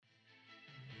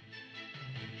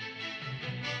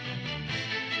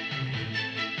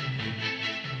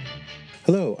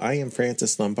Hello, I am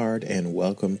Francis Lombard, and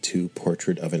welcome to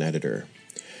Portrait of an Editor.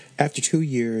 After 2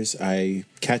 years, I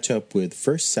catch up with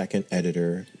First Second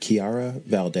editor Kiara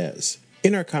Valdez.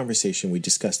 In our conversation, we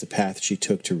discussed the path she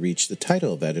took to reach the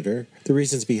title of editor, the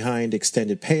reasons behind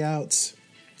extended payouts,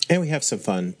 and we have some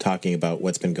fun talking about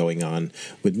what's been going on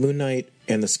with Moon Knight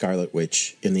and the Scarlet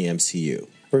Witch in the MCU.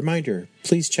 A reminder,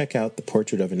 please check out the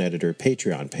Portrait of an Editor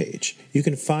Patreon page. You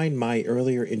can find my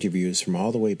earlier interviews from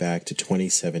all the way back to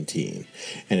 2017,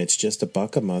 and it's just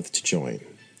 $1 a month to join.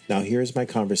 Now here's my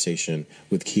conversation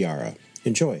with Kiara.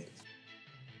 Enjoy.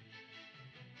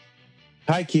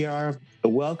 Hi, Kiara.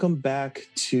 Welcome back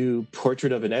to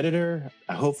Portrait of an Editor.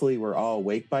 Hopefully we're all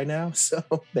awake by now, so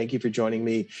thank you for joining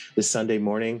me this Sunday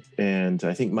morning. And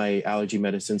I think my allergy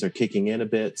medicines are kicking in a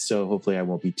bit, so hopefully I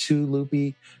won't be too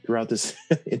loopy throughout this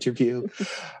interview.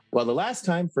 Well, the last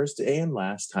time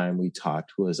we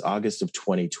talked was August of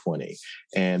 2020.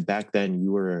 And back then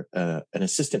you were an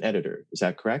assistant editor. Is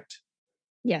that correct?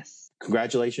 Yes.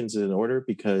 Congratulations in order,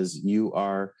 because you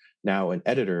are now an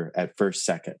editor at First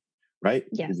Second. Right?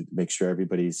 Yes. Make sure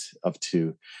everybody's up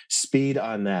to speed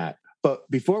on that. But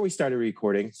before we started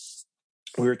recording,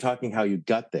 we were talking how you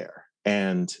got there.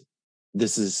 And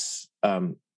this is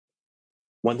one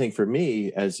thing for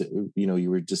me, as you know, you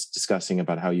were just discussing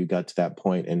about how you got to that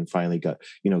point and finally got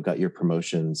your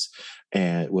promotions.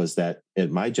 And it was that at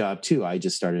my job too, I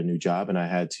just started a new job and I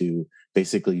had to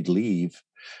basically leave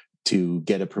to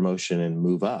get a promotion and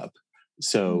move up.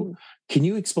 So Can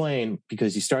you explain,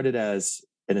 because you started as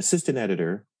an assistant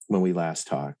editor when we last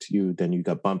talked, then you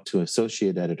got bumped to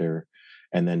associate editor,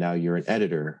 and then now you're an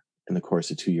editor in the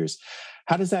course of 2 years.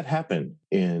 How does that happen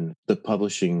in the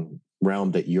publishing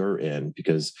realm that you're in?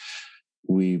 Because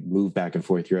we move back and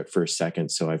forth. You're at First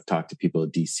Second, so I've talked to people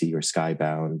at DC or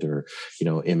Skybound or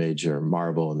Image or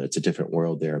Marvel, and it's a different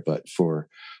world there. But for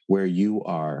where you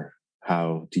are,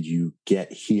 how did you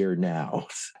get here now?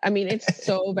 I mean, it's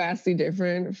so vastly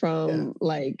different from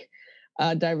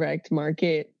direct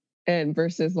market and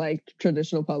versus like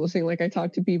traditional publishing. Like I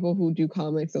talk to people who do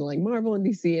comics and like Marvel and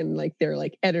DC, and like they're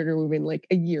like editor within like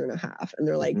a year and a half, and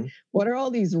they're like, what are all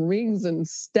these rings and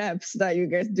steps that you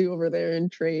guys do over there in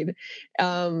trade?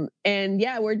 And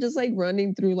yeah, we're just like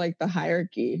running through like the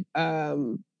hierarchy.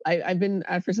 I've been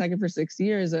at First Second for 6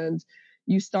 years, and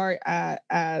you start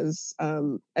as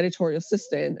editorial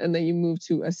assistant, and then you move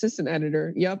to assistant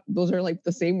editor. Yep, those are like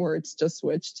the same words, just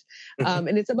switched.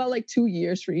 And it's about like 2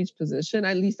 years for each position.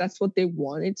 At least that's what they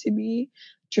want it to be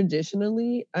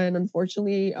traditionally. And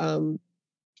unfortunately,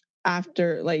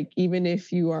 after like, even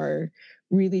if you are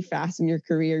really fast in your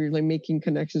career, you're like making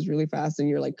connections really fast, and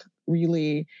you're like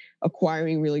really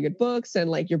acquiring really good books, and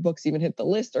like your books even hit the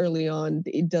list early on,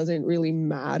 it doesn't really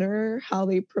matter how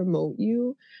they promote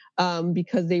you,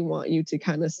 because they want you to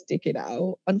kind of stick it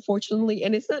out, unfortunately.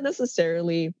 And it's not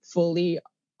necessarily fully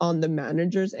on the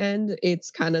manager's end.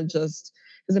 It's kind of just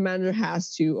because the manager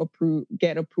has to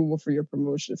get approval for your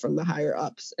promotion from the higher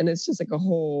ups, and it's just like a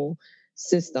whole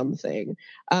system thing.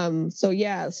 So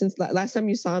yeah, since last time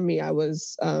you saw me, I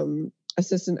was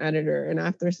assistant editor, and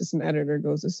after assistant editor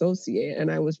goes associate,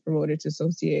 and I was promoted to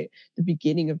associate the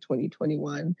beginning of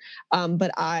 2021.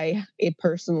 But I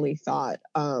personally thought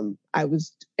I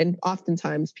was, and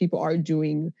oftentimes people are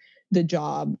doing the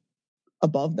job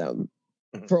above them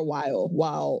for a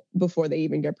while before they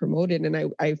even get promoted,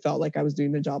 and I felt like I was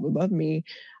doing the job above me.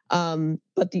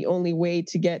 But the only way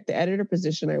to get the editor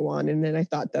position I wanted, and then I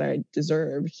thought that I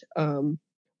deserved,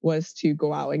 was to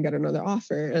go out and get another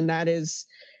offer. And that is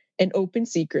an open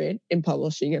secret in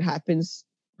publishing. It happens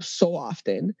so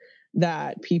often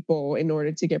that people, in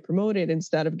order to get promoted,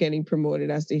 instead of getting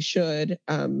promoted as they should,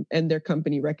 and their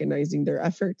company recognizing their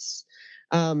efforts,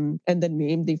 and the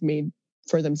name they've made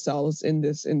for themselves in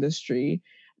this industry,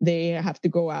 they have to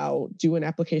go out, do an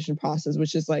application process,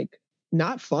 which is like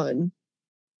not fun.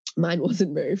 Mine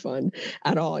wasn't very fun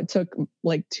at all. It took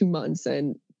like 2 months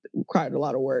and required a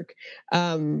lot of work.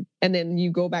 And then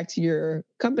you go back to your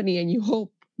company and you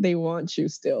hope they want you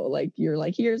still. Like you're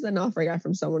like, here's an offer I got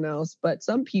from someone else. But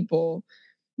some people,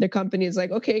 the company is like,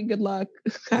 okay, good luck,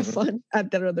 have fun at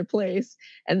that other place.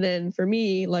 And then for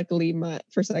me, luckily, my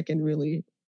First Second really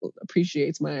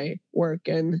appreciates my work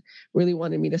and really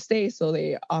wanted me to stay. So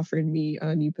they offered me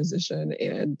a new position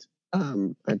and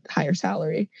a higher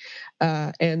salary.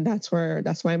 And that's why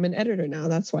I'm an editor now.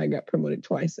 That's why I got promoted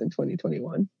twice in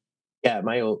 2021. Yeah,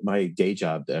 my day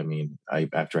job, I mean,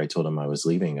 after I told them I was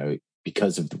leaving,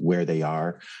 because of where they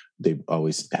are, they've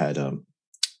always had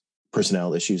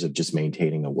personnel issues of just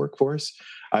maintaining a workforce.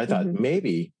 I thought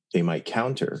maybe they might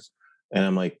counter. And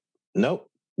I'm like, nope,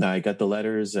 I got the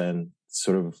letters and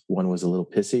sort of one was a little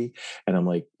pissy, and I'm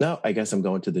like, no, I guess I'm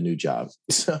going to the new job.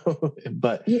 So,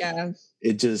 but Yeah.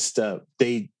 it just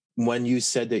when you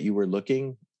said that you were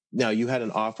looking, now you had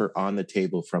an offer on the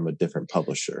table from a different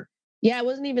publisher. Yeah, I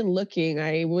wasn't even looking.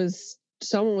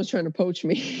 Someone was trying to poach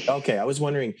me. Okay, I was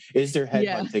wondering, is there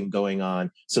Yeah. headhunting going on?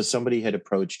 So somebody had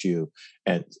approached you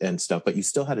and stuff, but you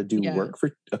still had to do Yeah. work for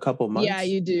a couple months? Yeah,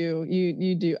 you do.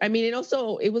 You do. I mean,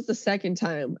 it was the second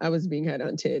time I was being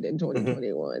headhunted in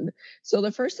 2021. So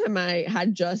the first time I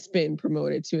had just been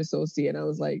promoted to associate, I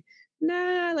was like,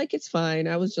 nah, like it's fine.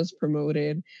 I was just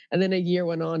promoted. And then a year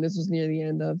went on. This was near the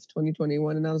end of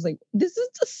 2021. And I was like, this is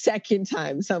the second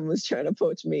time someone's trying to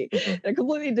poach me in a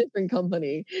completely different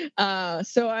company.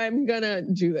 So I'm going to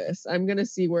do this. I'm going to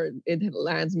see where it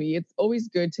lands me. It's always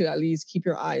good to at least keep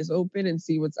your eyes open and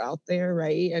see what's out there,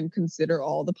 right? And consider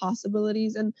all the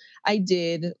possibilities. And I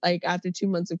did, like, after 2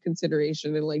 months of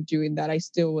consideration and like doing that, I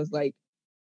still was like,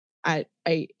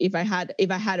 if I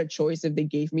had a choice, if they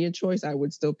gave me a choice, I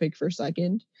would still pick for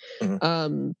second.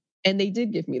 And they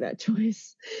did give me that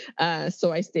choice.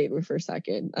 So I stayed with for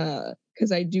second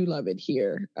because I do love it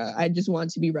here. I just want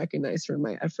to be recognized for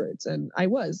my efforts. And I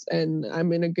was. And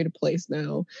I'm in a good place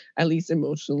now, at least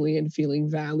emotionally and feeling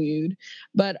valued.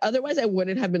 But otherwise, I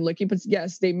wouldn't have been looking. But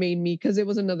yes, they made me, because it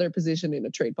was another position in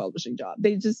a trade publishing job.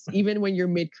 They just, even when you're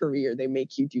mid-career, they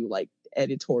make you do like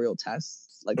editorial tests.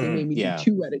 Like they made me do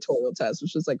 2 editorial tests,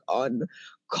 which was like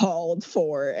uncalled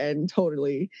for and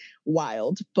totally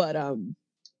wild. But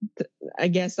I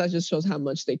guess that just shows how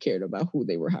much they cared about who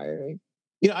they were hiring.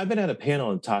 You know, I've been at a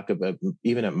panel and talk about,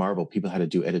 even at Marvel, people had to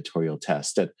do editorial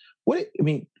tests. What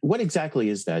exactly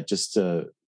is that? Just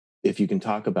if you can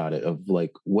talk about it, of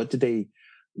like, what did they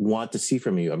want to see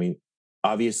from you? I mean,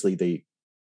 obviously they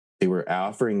were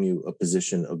offering you a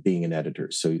position of being an editor,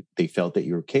 so they felt that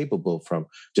you were capable from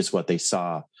just what they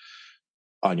saw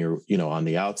on your, on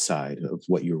the outside of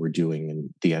what you were doing and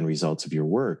the end results of your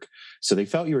work. So they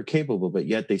felt you were capable, but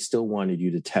yet they still wanted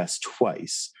you to test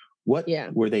twice. What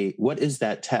is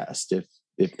that test,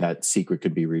 if that secret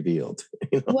could be revealed?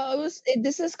 Well,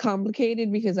 this is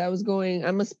complicated because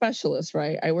I'm a specialist,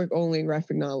 right? I work only in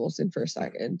graphic novels in first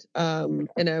second. And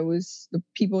the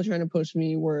people trying to push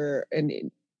me were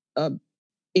an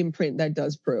imprint that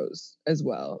does prose as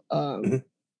well.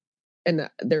 And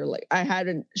they're like, I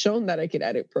hadn't shown that I could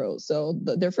edit prose. So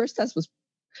their first test was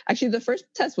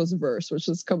verse, which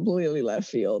was completely left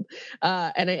field.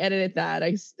 And I edited that.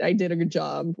 I did a good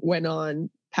job, went on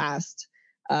past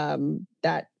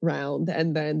that round,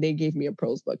 and then they gave me a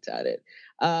prose book to edit,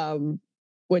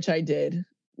 which I did,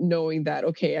 knowing that,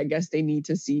 okay, I guess they need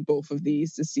to see both of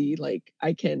these to see like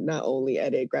I can not only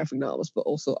edit graphic novels, but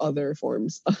also other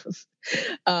forms of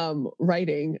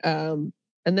writing.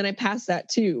 And then I passed that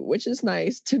too, which is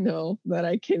nice to know that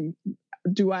I can.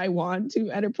 Do I want to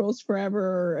edit prose forever?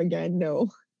 Or again, no,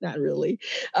 not really.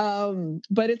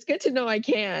 But it's good to know I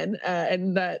can,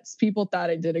 and that people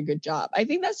thought I did a good job. I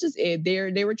think that's just it.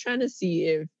 They were trying to see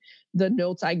if the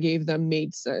notes I gave them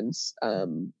made sense,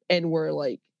 and were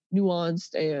like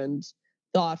nuanced and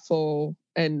thoughtful,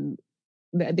 and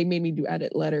they made me do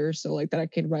edit letters so like that I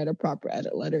could write a proper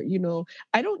edit letter.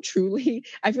 I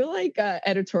feel like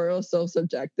editorial is so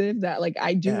subjective that like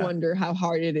I do wonder how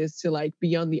hard it is to like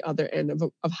be on the other end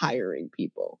of hiring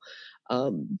people.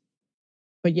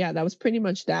 But yeah, that was pretty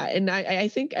much that. And I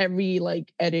think every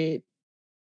like edit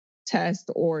test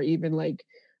or even like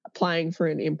applying for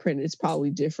an imprint is probably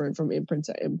different from imprint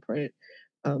to imprint.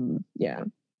 Yeah.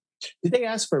 Did they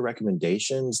ask for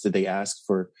recommendations? Did they ask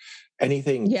for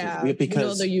anything? Yeah,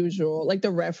 because the usual, like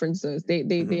the references.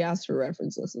 They ask for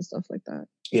references and stuff like that.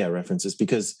 Yeah, references,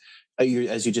 because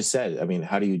as you just said, I mean,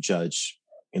 how do you judge,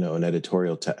 an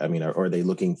editorial? Are they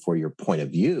looking for your point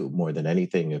of view more than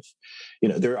anything? If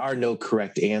there are no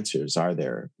correct answers, are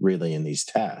there really in these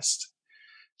tests,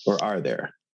 or are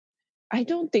there? I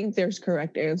don't think there's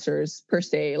correct answers per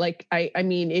se. Like, I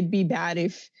mean, it'd be bad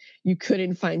if you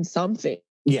couldn't find something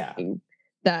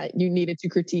that you needed to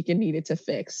critique and needed to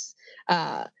fix.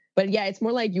 But yeah, it's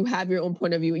more like you have your own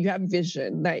point of view. You have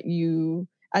vision that you,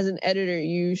 as an editor,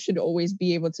 you should always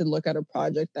be able to look at a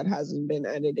project that hasn't been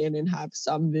edited and have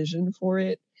some vision for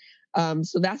it.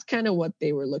 So that's kind of what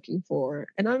they were looking for.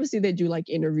 And obviously they do like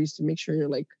interviews to make sure you're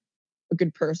like a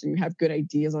good person. You have good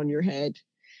ideas on your head.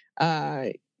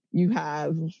 You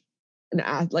have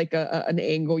an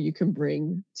angle you can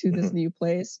bring to this new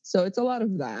place. So it's a lot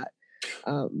of that.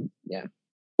 Yeah.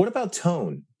 What about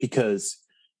tone? Because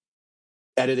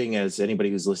editing, as anybody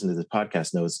who's listened to this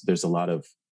podcast knows, there's a lot of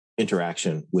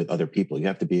interaction with other people. You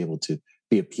have to be able to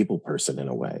be a people person in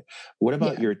a way. What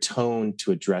about your tone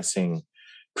to addressing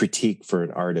critique for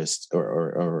an artist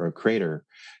or a creator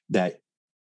that,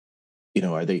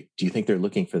 do you think they're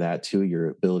looking for that too? Your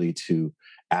ability to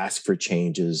ask for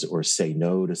changes or say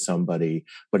no to somebody,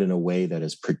 but in a way that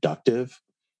is productive?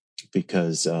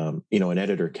 Because, an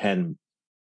editor can,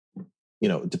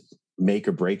 make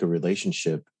or break a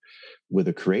relationship with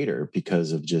a creator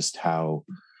because of just how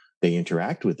they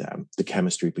interact with them, the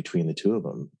chemistry between the two of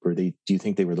them. Do you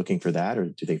think they were looking for that, or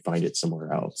do they find it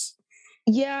somewhere else?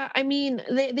 Yeah, I mean,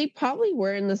 they probably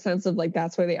were, in the sense of like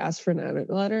that's why they asked for an edit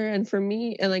letter. And for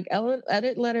me, and like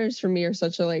edit letters for me are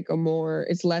such a like a more,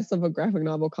 it's less of a graphic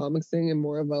novel comics thing and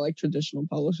more of a like traditional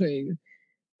publishing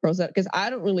process, because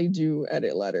I don't really do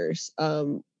edit letters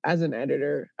as an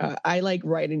editor. I like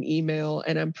write an email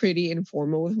and I'm pretty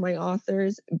informal with my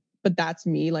authors, but that's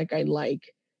me. Like I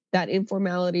like that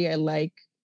informality. I like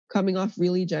coming off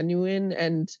really genuine,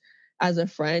 and as a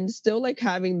friend still like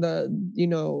having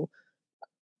the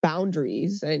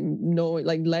boundaries and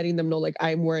like letting them know like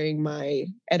I'm wearing my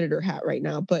editor hat right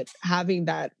now, but having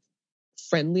that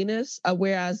friendliness.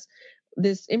 Whereas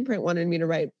this imprint wanted me to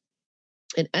write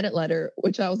an edit letter,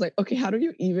 which I was like, okay, how do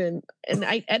you even? And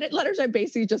I edit letters are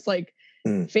basically just like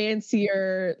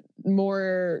fancier,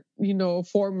 more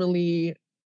formally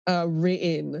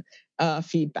written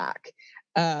feedback.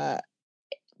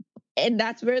 And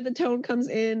that's where the tone comes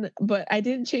in, but I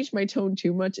didn't change my tone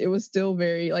too much. It was still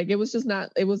very like, it was just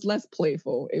not, it was less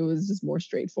playful. It was just more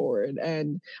straightforward.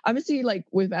 And obviously like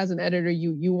as an editor,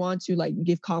 you want to like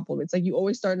give compliments. Like you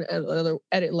always start an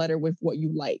edit letter with what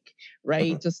you like,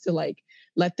 right? Just to like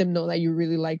let them know that you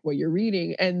really like what you're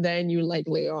reading. And then you like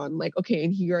lay on like, okay,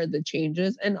 and here are the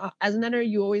changes. And as an editor,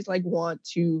 you always like want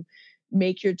to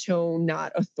make your tone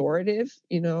not authoritative.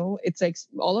 It's like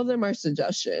all of them are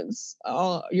suggestions.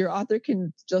 Your author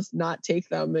can just not take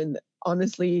them, and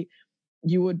honestly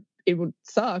it would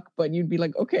suck, but you'd be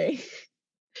like, okay,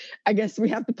 I guess we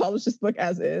have to publish this book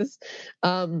as is.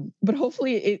 But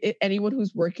hopefully anyone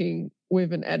who's working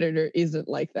with an editor isn't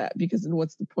like that, because then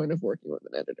what's the point of working with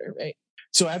an editor, right?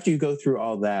 So after you go through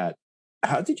all that,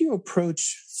 how did you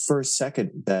approach first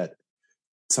second that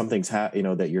something's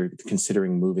that you're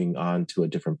considering moving on to a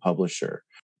different publisher?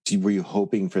 Were you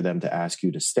hoping for them to ask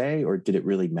you to stay, or did it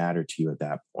really matter to you at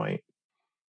that point?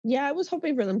 Yeah, I was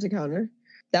hoping for them to counter.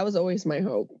 That was always my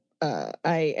hope.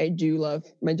 I do love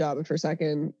my job at First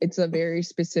Second. It's a very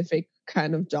specific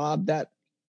kind of job that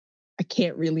I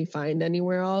can't really find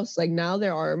anywhere else. Like now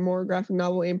there are more graphic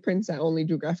novel imprints that only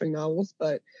do graphic novels,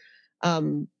 but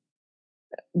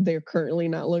they're currently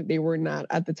they were not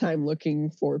at the time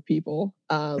looking for people.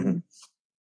 And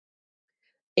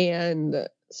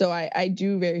so I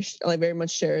do very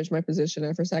much cherish my position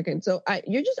at First Second. So I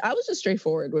was just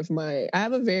straightforward with I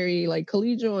have a very like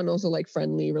collegial and also like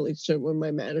friendly relationship with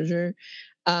my manager.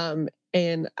 And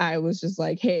I was just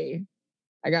like, hey,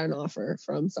 I got an offer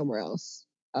from somewhere else.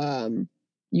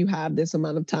 You have this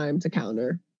amount of time to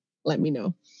counter. Let me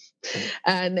know.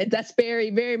 And that's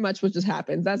very, very much what just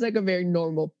happens. That's like a very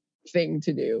normal thing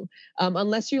to do.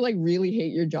 Unless you like really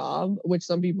hate your job, which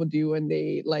some people do, and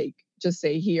they like just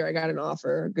say, here, I got an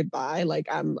offer, goodbye. Like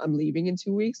I'm leaving in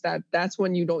 2 weeks. That's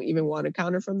when you don't even want to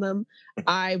counter from them.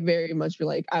 I very much be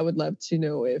like, I would love to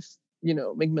know if,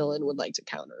 Macmillan would like to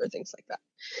counter or things like that.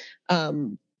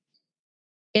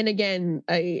 And again,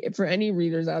 for any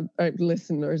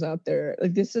listeners out there,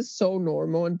 like this is so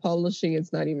normal in publishing,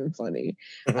 it's not even funny.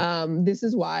 This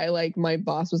is why like my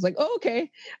boss was like, oh, okay,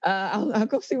 I'll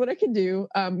go see what I can do,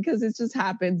 because it just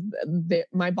happens that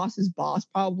my boss's boss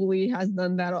probably has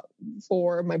done that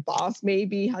before. My boss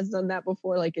maybe has done that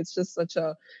before. Like it's just such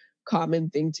a common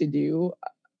thing to do.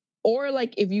 Or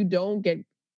like if you don't get,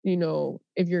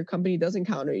 if your company doesn't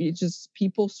counter, you just,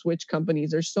 people switch companies.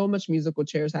 There's so much musical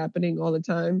chairs happening all the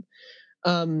time,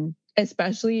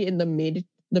 especially in the mid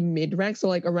rank. So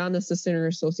like around assistant or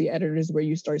associate editors, where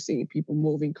you start seeing people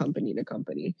moving company to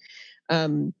company,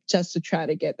 just to try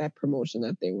to get that promotion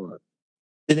that they want.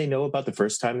 Did they know about the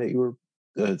first time that you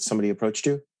were somebody approached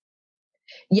you?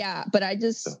 Yeah, but I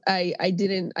just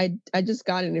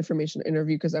got an information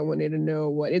interview because I wanted to know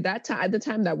what at the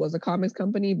time that was a comics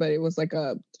company, but it was like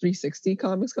a 360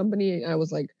 comics company. And I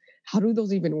was like, how do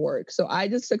those even work? So I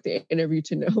just took the interview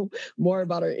to know more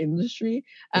about our industry.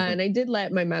 And I did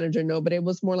let my manager know, but it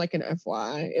was more like an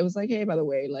FYI. It was like, hey, by the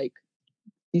way, like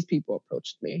these people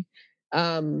approached me.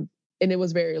 And it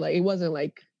was very like, it wasn't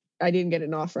like I didn't get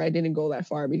an offer. I didn't go that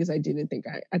far because I didn't think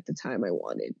at the time I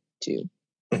wanted to.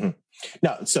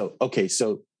 Now, so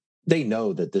they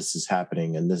know that this is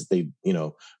happening, and they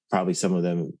probably some of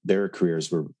them, their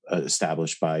careers were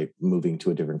established by moving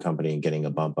to a different company and getting a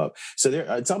bump up. So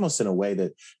it's almost in a way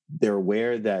that they're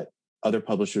aware that other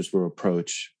publishers will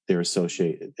approach their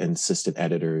associate and assistant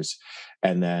editors.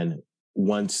 And then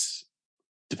once,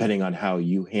 depending on how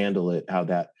you handle it, how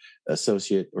that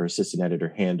associate or assistant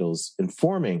editor handles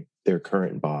informing their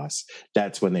current boss,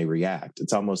 that's when they react.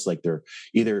 It's almost like they're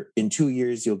either in 2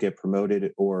 years you'll get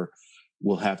promoted, or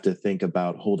we'll have to think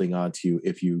about holding on to you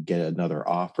if you get another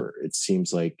offer. It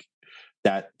seems like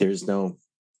that there's no,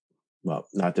 well,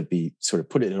 not to be sort of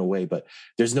put it in a way, but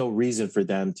there's no reason for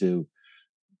them to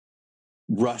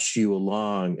rush you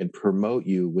along and promote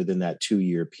you within that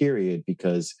 2-year period,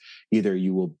 because either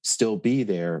you will still be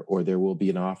there or there will be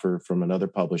an offer from another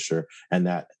publisher, and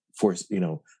that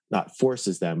not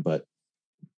forces them, but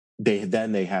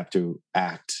they have to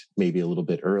act maybe a little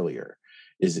bit earlier.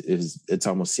 It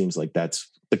almost seems like that's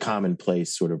the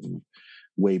commonplace sort of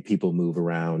way people move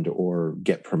around or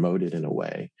get promoted in a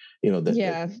way.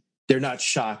 They're not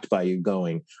shocked by you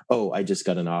going, oh, I just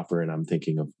got an offer and I'm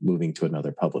thinking of moving to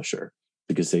another publisher,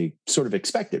 because they sort of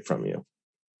expect it from you.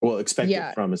 Well, expect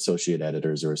it from associate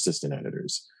editors or assistant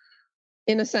editors.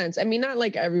 In a sense. I mean, not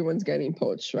like everyone's getting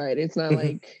poached, right? It's not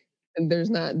like there's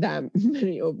not that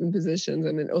many open positions.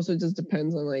 And it also just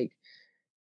depends on, like,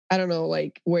 I don't know,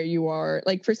 like where you are.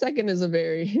 Like Forsaken is a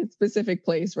very specific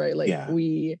place, right? Like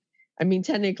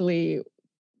technically,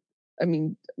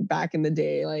 back in the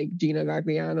day, like Gina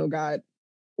Gagliano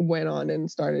went on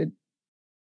and started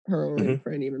her own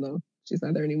imprint, even though she's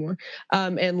not there anymore.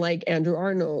 And like Andrew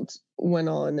Arnold went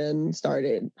on and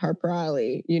started Harper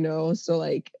Alley, so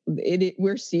like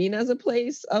we're seen as a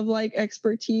place of like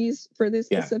expertise for this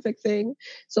specific thing.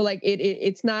 So like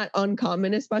it's not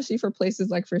uncommon, especially for places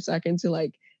like Forsaken, to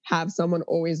like have someone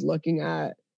always looking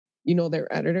at,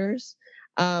 their editors.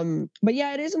 But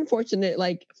yeah, it is unfortunate.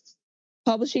 Like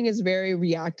publishing is very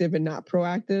reactive and not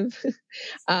proactive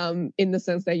in the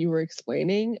sense that you were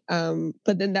explaining.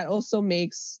 But then that also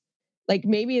makes, like,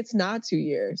 maybe it's not 2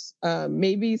 years.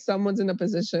 Maybe someone's in a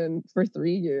position for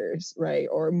 3 years, right?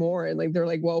 Or more. And like, they're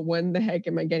like, well, when the heck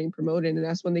am I getting promoted? And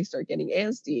that's when they start getting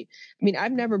antsy. I mean,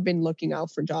 I've never been looking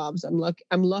out for jobs.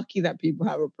 I'm lucky that people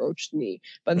have approached me,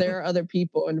 but there are other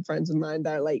people and friends of mine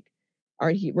that like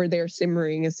where they're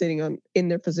simmering and sitting in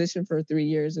their position for 3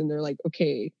 years. And they're like,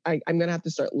 okay, I'm going to have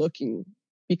to start looking,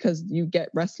 because you get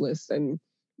restless and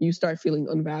you start feeling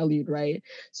unvalued, right?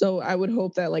 So I would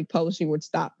hope that like publishing would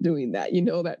stop doing that,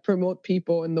 that promote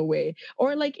people in the way,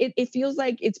 or like it feels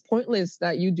like it's pointless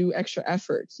that you do extra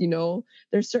efforts.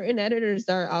 There's certain editors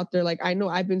that are out there. Like, I know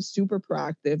I've been super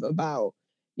proactive about,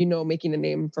 making a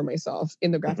name for myself in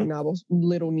the graphic novels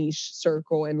little niche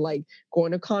circle, and like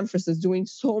going to conferences, doing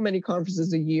so many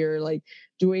conferences a year, like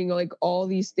doing like all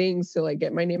these things to like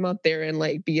get my name out there and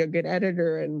like be a good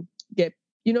editor and get,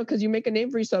 because you make a name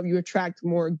for yourself, you attract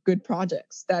more good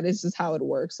projects. That is just how it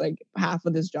works. Like half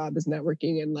of this job is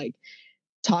networking and like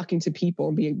talking to people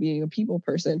and being a people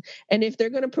person. And if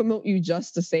they're going to promote you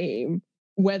just the same,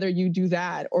 whether you do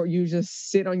that or you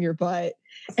just sit on your butt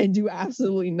and do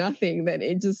absolutely nothing, then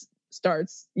it just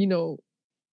starts,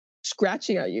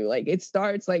 scratching at you. Like it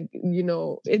starts like,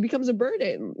 it becomes a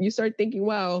burden. You start thinking,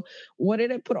 wow, what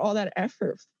did I put all that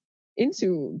effort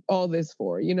into all this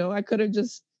for? I could have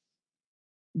just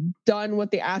done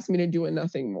what they asked me to do and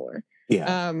nothing more.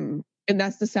 Yeah. And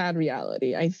that's the sad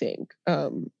reality, I think,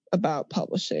 about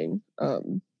publishing.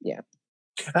 Yeah.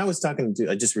 I was talking to,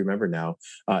 I just remember now,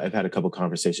 I've had a couple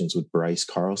conversations with Bryce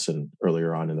Carlson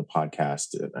earlier on in the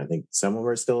podcast. I think some of them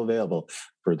are still available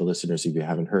for the listeners if you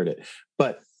haven't heard it.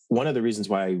 But one of the reasons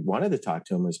why I wanted to talk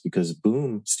to him was because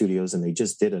Boom Studios, and they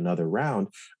just did another round,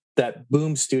 that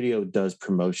Boom Studio does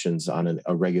promotions on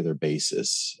a regular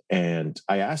basis. And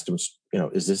I asked him,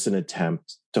 is this an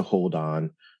attempt to hold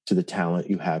on to the talent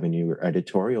you have in your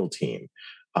editorial team?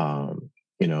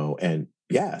 And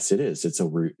yes, it is.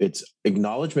 It's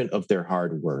acknowledgement of their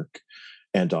hard work,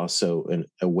 and also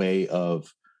a way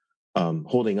of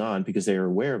holding on, because they are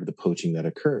aware of the poaching that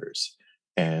occurs.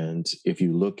 And if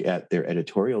you look at their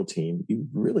editorial team, you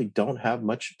really don't have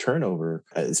much turnover,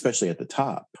 especially at the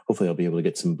top. Hopefully I'll be able to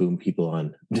get some Boom people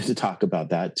on to talk about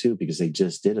that too, because they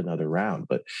just did another round.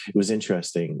 But it was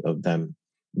interesting of them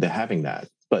having that.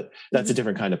 But that's a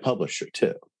different kind of publisher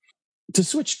too. To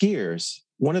switch gears,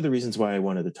 one of the reasons why I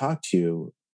wanted to talk to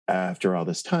you after all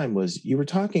this time was you were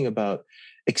talking about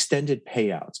extended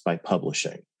payouts by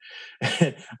publishing.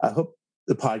 And I hope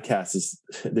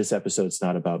this episode's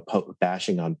not about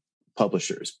bashing on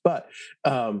publishers, but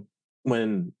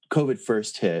when COVID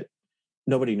first hit,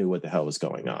 nobody knew what the hell was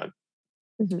going on.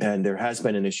 And there has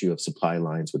been an issue of supply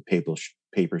lines with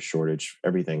paper shortage,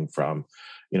 everything from,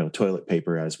 toilet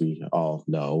paper, as we all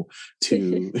know,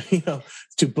 to,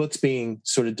 to books being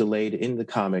sort of delayed in the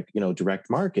comic, direct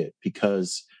market,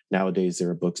 because nowadays there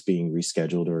are books being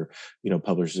rescheduled, or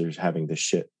publishers having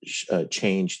to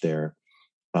change their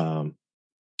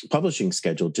publishing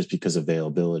schedule just because of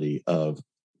availability of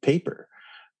paper.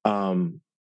 And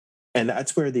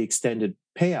that's where the extended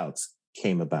payouts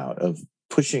came about, of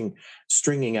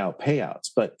stringing out payouts.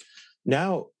 But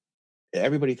now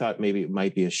everybody thought maybe it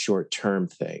might be a short-term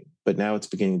thing, but now it's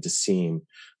beginning to seem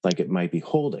like it might be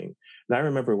holding. And I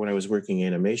remember when I was working in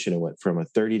animation, it went from a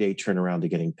 30-day turnaround to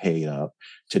getting paid up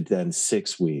to then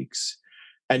 6 weeks.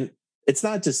 And it's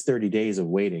not just 30 days of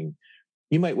waiting.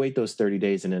 You might wait those 30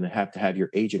 days and then have to have your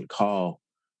agent call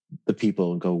the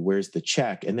people and go, where's the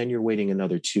check? And then you're waiting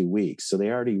another 2 weeks. So they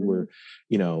already were,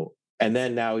 and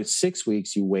then now it's 6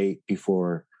 weeks, you wait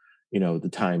before, the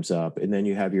time's up, and then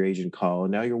you have your agent call,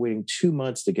 and now you're waiting 2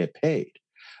 months to get paid.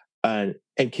 And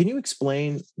can you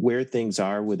explain where things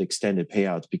are with extended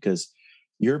payouts? Because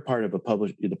you're part of the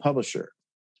publisher,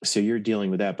 so you're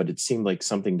dealing with that, but it seemed like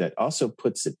something that also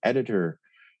puts an editor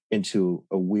into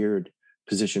a weird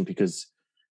position, because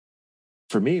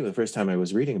for me, the first time I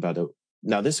was reading about it,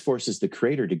 now this forces the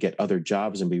creator to get other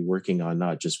jobs and be working on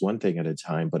not just one thing at a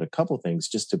time, but a couple things,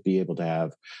 just to be able to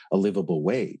have a livable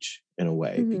wage in a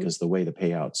way, because the way the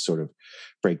payouts sort of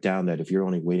break down, that if you're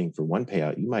only waiting for one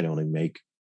payout, you might only make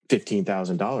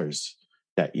 $15,000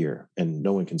 that year, and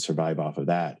no one can survive off of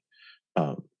that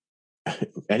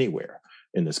anywhere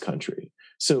in this country.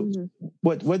 So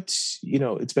what's,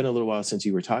 it's been a little while since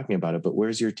you were talking about it, but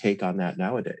where's your take on that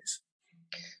nowadays?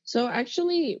 So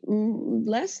actually,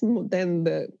 less than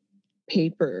the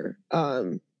paper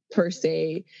per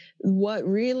se. What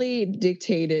really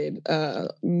dictated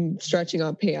stretching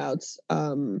out payouts,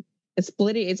 it's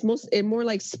splitting. It's more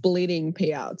like splitting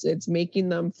payouts. It's making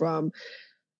them from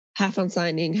half on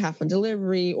signing, half on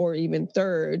delivery, or even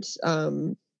thirds.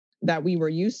 That we were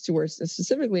used to, or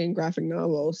specifically in graphic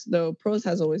novels, though prose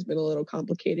has always been a little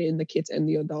complicated in the kids and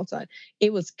the adult side.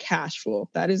 It was cash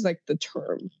flow. That is like the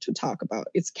term to talk about.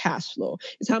 It's cash flow.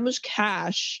 It's how much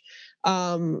cash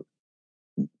the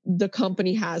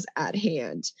company has at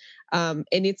hand. And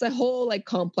it's a whole like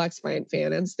complex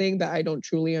finance thing that I don't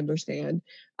truly understand.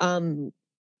 And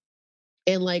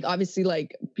like, obviously,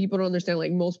 like, people don't understand,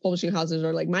 like, most publishing houses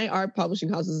are like, my art publishing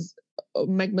houses,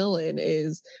 Macmillan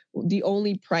is the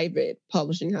only private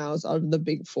publishing house out of the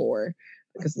big four,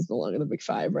 because it's no longer the big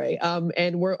five, right?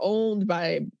 And we're owned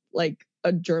by like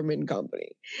a German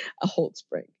company, a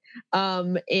Holtzbrinck.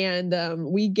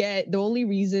 We get, the only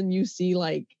reason you see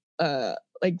like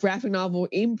graphic novel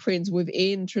imprints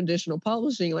within traditional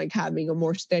publishing, like having a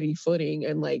more steady footing,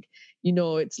 and like,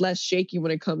 it's less shaky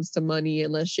when it comes to money,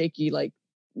 and less shaky like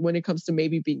when it comes to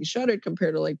maybe being shuttered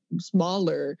compared to like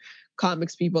smaller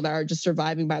comics people that are just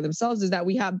surviving by themselves, is that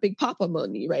we have Big Papa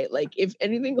money, right? Like if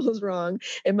anything goes wrong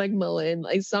in Macmillan,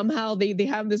 like somehow they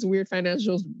have this weird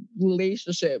financial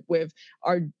relationship with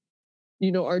our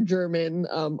German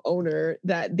owner,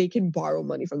 that they can borrow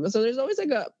money from them. So there's always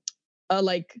like a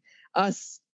like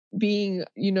us being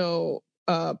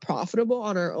profitable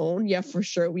on our own. Yeah, for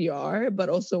sure we are, but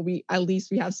also we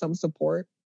have some support.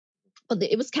 But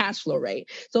it was cash flow, right?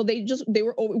 So they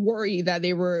were worried that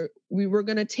we were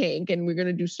going to tank, and we're going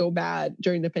to do so bad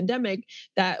during the pandemic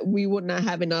that we would not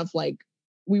have enough, like,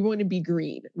 we wouldn't be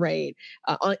green, right?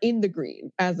 In the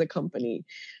green as a company.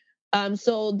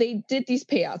 So they did these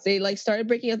payouts. They like started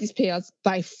breaking out these payouts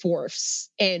by fourths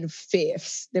and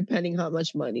fifths, depending how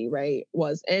much money, right,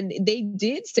 was. And they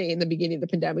did say in the beginning of the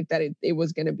pandemic that it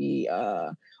was going to be,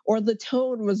 or the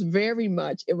tone was very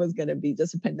much, it was going to be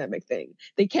just a pandemic thing.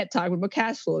 They kept talking about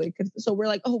cash flow. So we're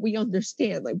like, oh, we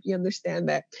understand. Like, we understand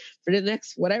that for the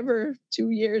next, whatever, 2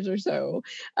 years or so.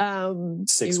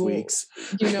 6 weeks.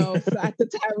 At the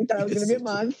time we thought it was going to be a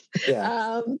month.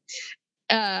 Yeah.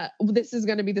 This is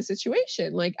going to be the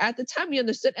situation. Like, at the time we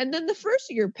understood, and then the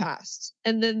first year passed,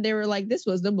 and then they were like, this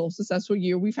was the most successful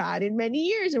year we've had in many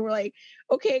years, and we're like,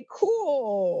 okay,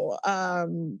 cool.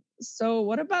 So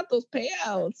what about those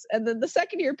payouts? And then the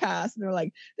second year passed, and they're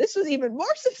like, this was even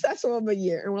more successful of a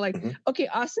year, and we're like, okay,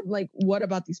 awesome. Like, what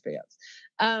about these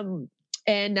payouts?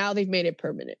 And now they've made it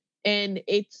permanent, and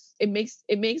it makes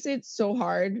it so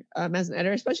hard as an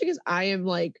editor, especially because I am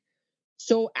like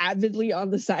so avidly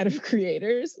on the side of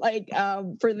creators. Like,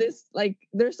 for this, like,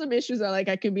 there's some issues that like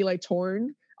I can be like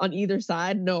torn on either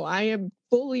side. No, I am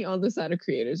fully on the side of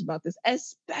creators about this,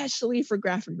 especially for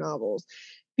graphic novels,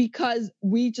 because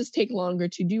we just take longer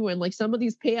to do. And like some of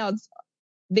these payouts,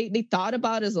 they thought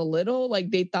about as a little, like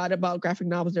they thought about graphic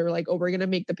novels. They were like, oh, we're going to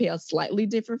make the payout slightly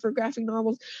different for graphic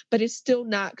novels, but it's still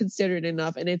not considered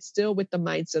enough. And it's still with the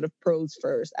mindset of prose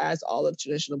first, as all of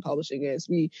traditional publishing is.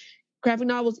 graphic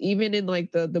novels, even in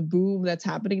like the boom that's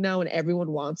happening now and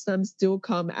everyone wants them, still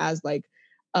come as like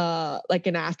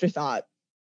an afterthought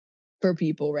for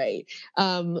people, right?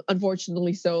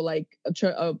 Unfortunately, so like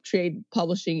trade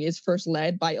publishing is first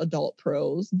led by adult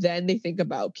prose, then they think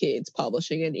about kids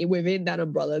publishing, and within that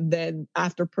umbrella, then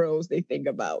after prose, they think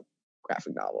about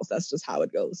graphic novels. That's just how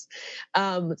it goes.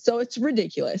 So it's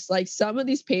ridiculous. Like some of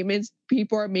these payments,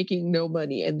 people are making no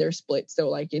money, and they're split. So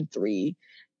like in 3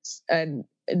 and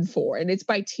 4, and it's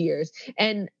by tiers,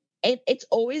 and it's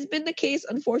always been the case.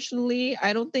 Unfortunately,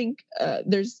 I don't think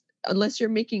there's, unless you're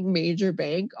making major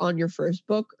bank on your first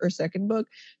book or second book,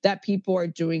 that people are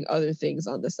doing other things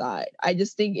on the side. I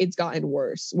just think it's gotten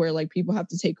worse where like people have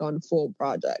to take on full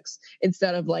projects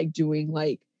instead of like doing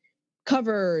like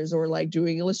covers or like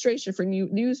doing illustration for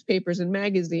newspapers and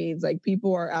magazines. Like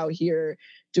people are out here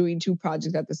doing 2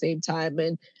 projects at the same time.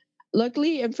 And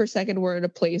luckily, and for second, we're in a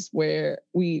place where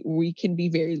we can be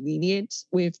very lenient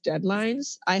with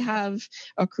deadlines. I have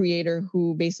a creator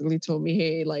who basically told me,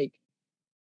 hey, like,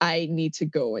 I need to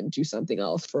go and do something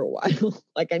else for a while.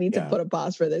 Like I need to put a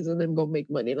pause for this and then go make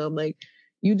money. And I'm like,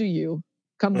 you do you.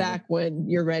 Come back when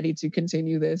you're ready to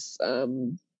continue this.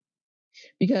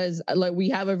 Because like we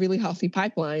have a really healthy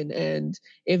pipeline, and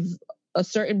if a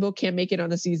certain book can't make it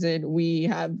on a season, we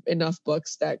have enough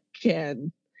books that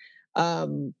can.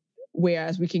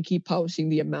 Whereas we can keep publishing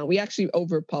the amount. We actually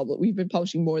overpublish. We've been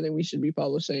publishing more than we should be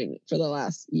publishing for the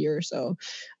last year or so.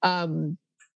 And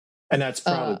that's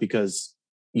probably because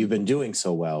you've been doing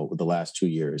so well with the last 2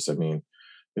 years. I mean,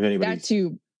 if anybody, that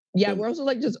too. Yeah, we're also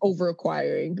like just over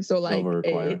acquiring. So like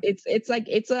it's like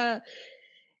it's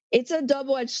a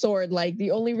double-edged sword. Like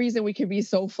the only reason we can be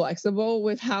so flexible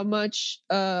with how much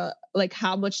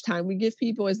time we give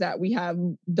people is that we have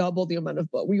double the amount of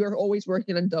books. We are always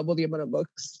working on double the amount of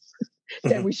books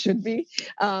that we should be,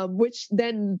 which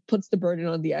then puts the burden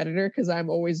on the editor because I'm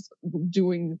always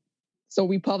doing. So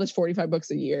we publish 45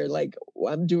 books a year. Like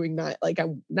I'm doing that. Like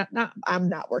I'm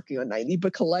not working on 90,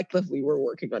 but collectively we're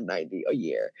working on 90 a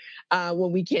year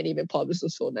when we can't even publish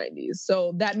those full 90s.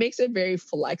 So that makes it very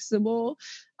flexible.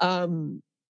 And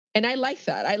I like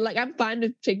that. I'm fine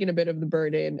with taking a bit of the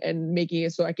burden and making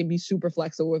it so I can be super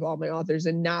flexible with all my authors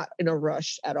and not in a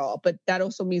rush at all. But that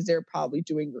also means they're probably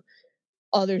doing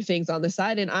other things on the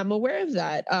side, and I'm aware of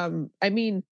that. I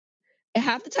mean,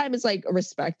 half the time it's like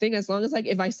respecting, as long as like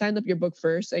if I signed up your book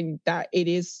first and that it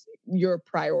is your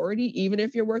priority, even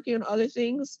if you're working on other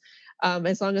things,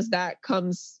 as long as that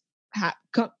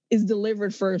is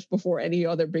delivered first before any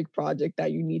other big project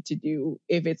that you need to do.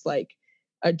 If it's like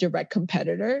a direct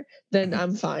competitor, then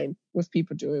I'm fine with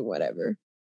people doing whatever.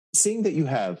 Seeing that you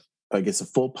have, I guess, a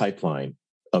full pipeline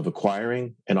of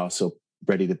acquiring and also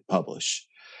ready to publish,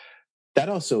 that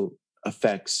also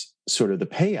affects sort of the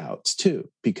payouts too,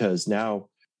 because now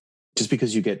just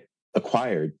because you get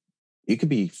acquired, you could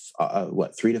be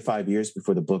 3 to 5 years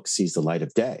before the book sees the light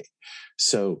of day.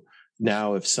 So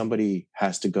now if somebody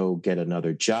has to go get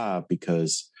another job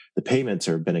because the payments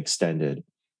have been extended,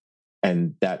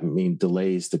 and that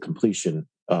delays the completion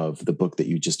of the book that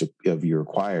you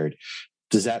acquired,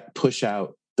 does that push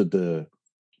out the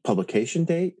publication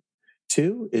date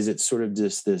too? Is it sort of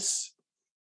just this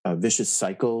vicious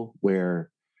cycle where,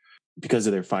 because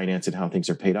of their finance and how things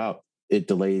are paid out, it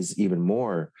delays even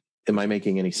more? Am I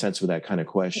making any sense with that kind of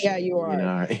question? Yeah, you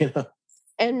are.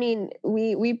 I mean,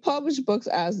 we publish books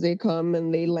as they come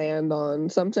and they land on.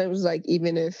 Sometimes, like,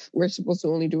 even if we're supposed to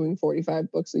only doing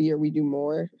 45 books a year, we do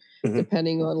more,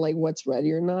 depending on like what's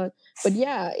ready or not. But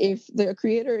yeah, if the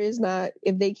creator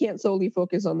if they can't solely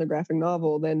focus on the graphic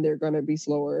novel, then they're going to be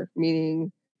slower,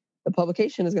 meaning the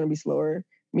publication is going to be slower,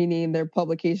 meaning their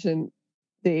publication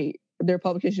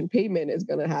payment is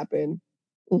going to happen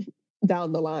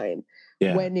down the line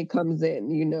when it comes in.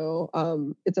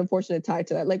 It's unfortunate tied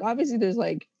to that. Like obviously there's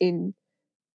like in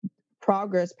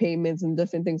progress payments and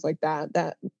different things like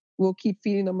that will keep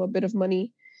feeding them a bit of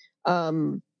money,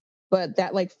 but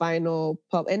that like final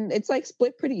pub, and it's like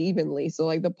split pretty evenly. So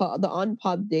like the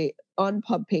on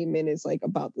pub payment is like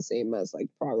about the same as like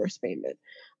progress payment,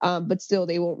 but still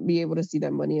they won't be able to see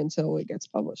that money until it gets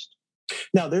published.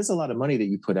 Now, there's a lot of money that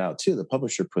you put out too. The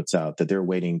publisher puts out that they're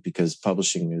waiting because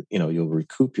publishing, you'll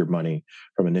recoup your money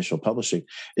from initial publishing.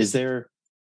 Is there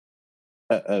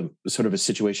a sort of a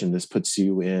situation this puts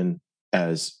you in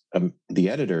as the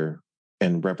editor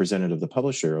and representative of the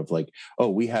publisher of like, oh,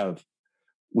 we have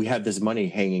this money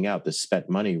hanging out, this spent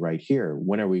money right here.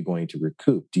 When are we going to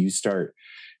recoup? Do you start?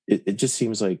 It just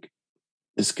seems like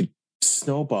this could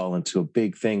snowball into a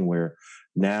big thing where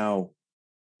now,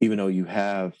 even though you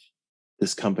have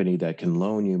this company that can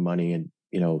loan you money and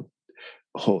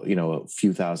a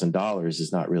few $1,000s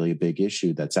is not really a big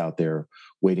issue that's out there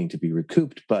waiting to be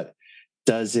recouped. But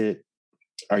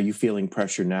are you feeling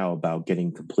pressure now about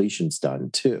getting completions done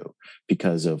too?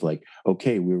 Because of like,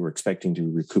 okay, we were expecting to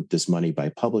recoup this money by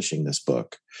publishing this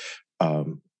book.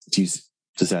 Do you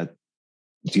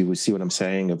see what I'm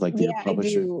saying? Of like your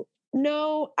publisher? I do.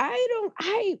 No,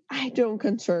 I don't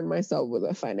concern myself with the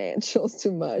financials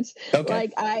too much. Okay.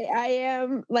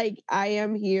 Like I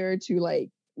am here to like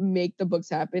make the books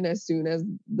happen as soon as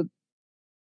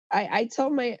I tell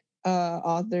my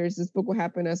authors this book will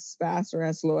happen as fast or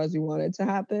as slow as you want it to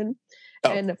happen.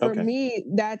 And for me,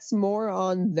 that's more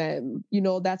on them.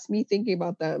 That's me thinking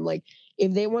about them. Like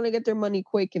if they want to get their money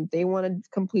quick, if they want to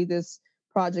complete this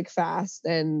project fast,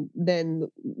 and then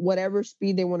whatever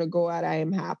speed they want to go at, I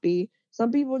am happy. Some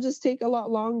people just take a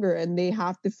lot longer and they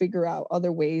have to figure out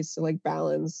other ways to like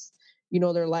balance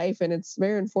their life. And it's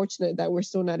very unfortunate that we're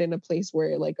still not in a place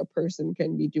where like a person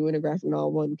can be doing a graphic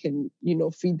novel and can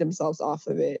feed themselves off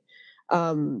of it.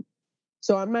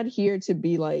 So I'm not here to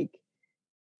be like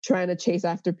trying to chase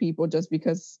after people just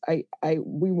because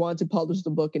we want to publish the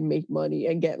book and make money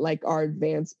and get like our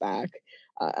advance back.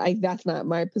 That's not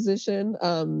my position.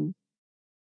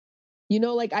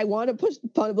 Like I want to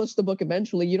publish the book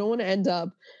eventually. You don't want to end up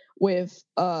with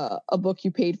a book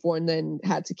you paid for and then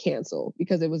had to cancel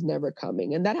because it was never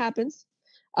coming, and that happens.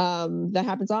 That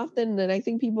happens often, and I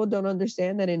think people don't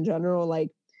understand that in general. Like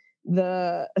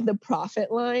the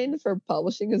profit line for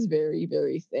publishing is very,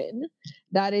 very thin.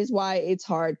 That is why it's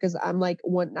hard, because I'm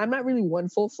not really one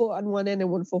full foot on one end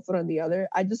and one full foot on the other.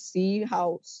 I just see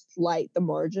how slight the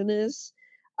margin is.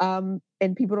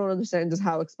 And people don't understand just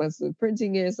how expensive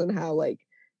printing is and how like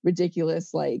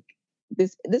ridiculous like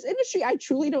this industry. I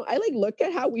truly don't. I like look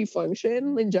at how we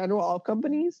function in general, all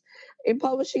companies in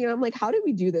publishing, and I'm like, how do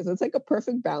we do this? It's like a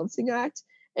perfect balancing act,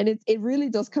 and it really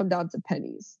does come down to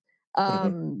pennies.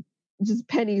 Just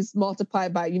pennies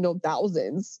multiplied by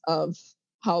thousands of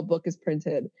how a book is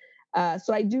printed.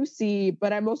 So I do see,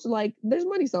 but I'm also like, there's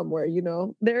money somewhere.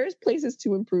 There's places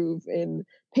to improve in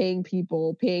paying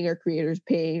people, paying our creators,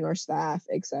 paying our staff,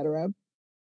 etc.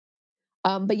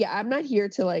 But yeah, I'm not here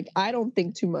to like, I don't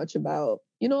think too much about,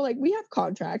 like we have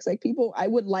contracts, like people, I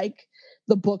would like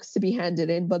the books to be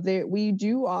handed in, but we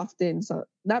do often, so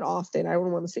not often, I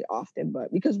don't want to say often,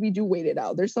 but because we do wait it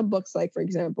out. There's some books, like for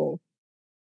example,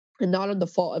 and not on the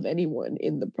fault of anyone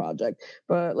in the project,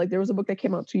 but like there was a book that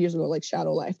came out 2 years ago, like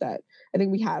Shadow Life, that I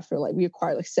think we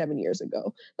acquired like 7 years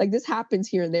ago. Like this happens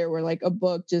here and there where like a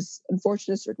book, just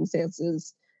unfortunate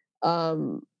circumstances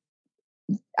add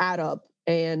up,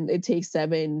 and it takes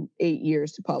 7-8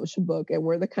 years to publish a book. And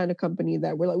we're the kind of company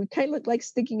that we kind of like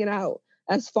sticking it out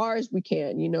as far as we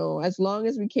can, as long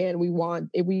as we can.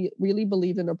 If we really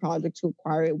believe in a project to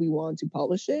acquire it, we want to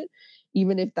publish it,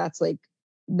 even if that's like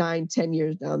 9-10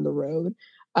 years down the road.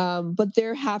 But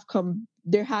there have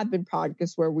been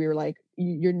projects where we were like,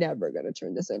 you're never going to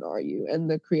turn this in, are you? And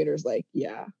the creator's like,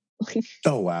 yeah.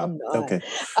 Oh wow. I'm not. Okay.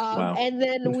 Wow. And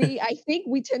then I think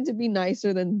we tend to be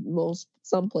nicer than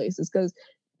some places, because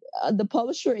the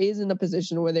publisher is in a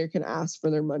position where they can ask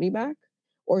for their money back,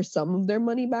 or some of their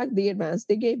money back, the advance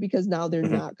they gave, because now they're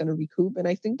not going to recoup. And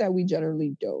I think that we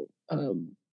generally don't.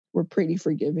 We're pretty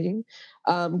forgiving.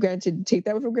 Granted, take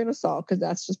that with a grain of salt, because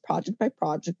that's just project by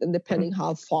project, and depending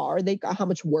how far they got, how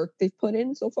much work they've put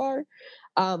in so far.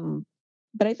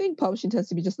 But I think publishing tends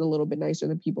to be just a little bit nicer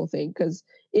than people think, because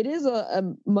it is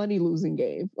a money losing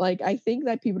game. Like I think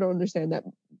that people don't understand that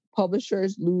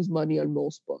publishers lose money on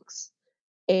most books.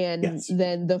 And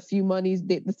then the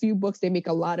few books they make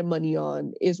a lot of money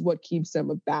on is what keeps them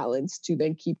a balance to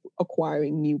then keep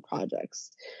acquiring new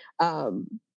projects.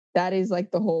 That is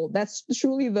like that's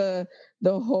truly the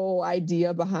whole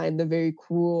idea behind the very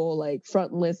cruel like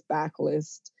front list, back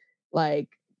list, like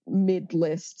mid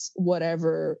lists,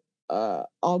 whatever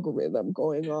algorithm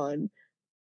going on.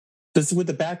 Because with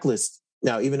the backlist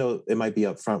now, even though it might be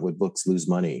up front with books lose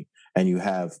money, and you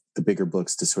have the bigger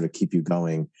books to sort of keep you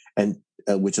going, and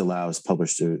which allows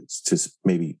publishers to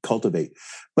maybe cultivate.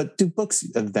 But do books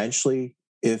eventually,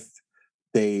 if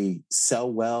they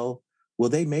sell well, will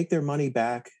they make their money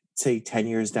back, say 10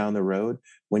 years down the road?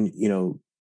 When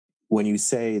you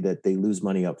say that they lose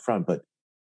money up front, but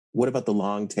what about the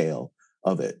long tail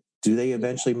of it? Do they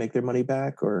eventually make their money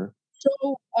back? Or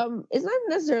so it's not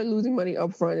necessarily losing money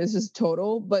up front, it's just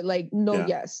total. But like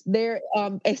yes, they're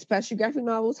especially graphic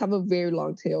novels have a very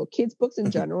long tail. Kids books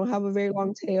in general have a very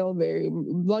long tail, very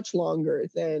much longer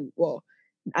than, well,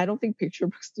 I don't think picture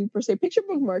books do per se. Picture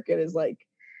book market is like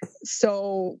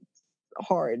so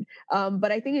hard.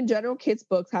 But I think in general kids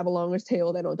books have a longer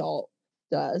tail than adult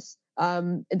does.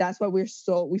 And that's why we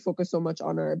focus so much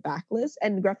on our backlist.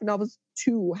 And graphic novels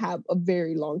too have a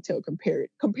very long tail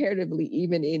comparatively,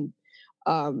 even in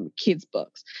kids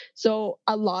books. So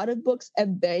a lot of books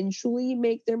eventually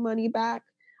make their money back.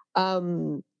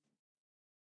 But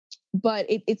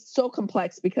it's so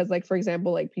complex because, like, for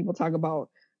example, like people talk about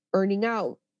earning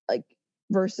out, like,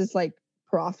 versus like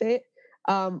profit.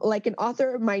 Like an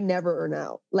author might never earn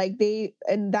out, like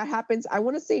and that happens, I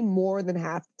want to say more than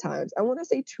half the times, I want to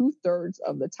say 2/3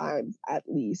 of the time at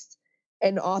least,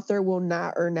 an author will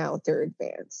not earn out their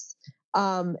advance.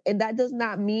 And that does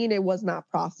not mean it was not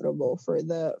profitable for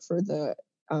the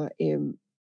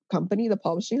company, the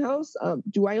publishing house.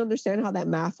 Do I understand how that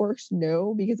math works?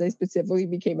 No, because I specifically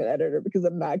became an editor because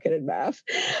I'm not good at math.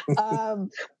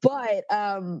 But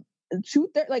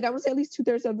like I would say at least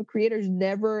 2/3 of the creators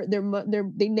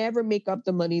they never make up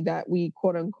the money that we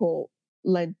quote unquote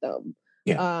lent them,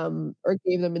 Yeah. or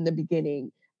gave them in the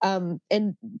beginning. And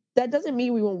that doesn't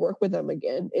mean we won't work with them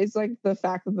again. It's like the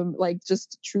fact of them, like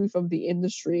just truth of the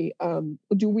industry.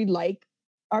 Do we like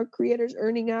our creators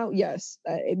earning out? Yes.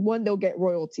 One, they'll get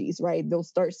royalties, right? They'll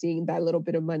start seeing that little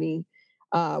bit of money,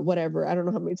 whatever. I don't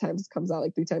know how many times it comes out,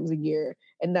 like 3 times a year,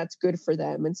 and that's good for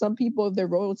them. And some people, if their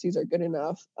royalties are good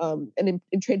enough, and in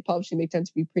trade publishing, they tend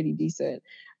to be pretty decent.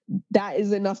 That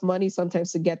is enough money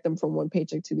sometimes to get them from one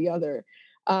paycheck to the other.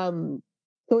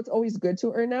 So it's always good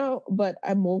to earn out, but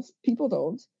most people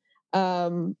don't.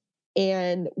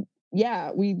 And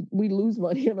yeah, we lose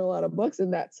money on a lot of books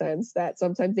in that sense, that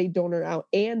sometimes they don't earn out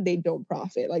and they don't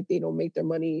profit, like they don't make their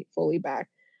money fully back.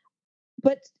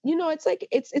 But it's like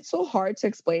it's so hard to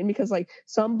explain because like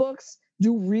some books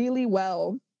do really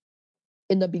well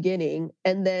in the beginning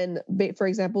and then, for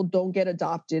example, don't get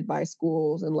adopted by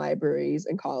schools and libraries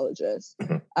and colleges.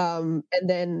 And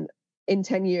then in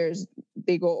 10 years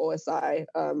they go OSI,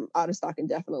 out of stock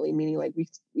indefinitely, meaning like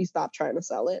we stop trying to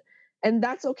sell it. And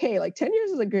that's okay. Like 10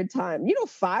 years is a good time.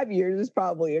 5 years is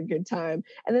probably a good time.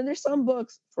 And then there's some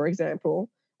books, for example,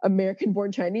 American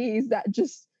Born Chinese, that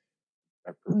just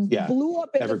blew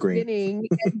up in evergreen. the beginning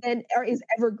and then is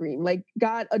evergreen, like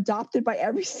got adopted by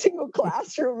every single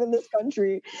classroom in this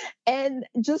country and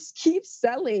just keeps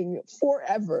selling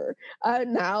forever.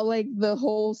 Now like the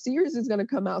whole series is going to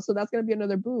come out, so that's going to be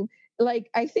another boom.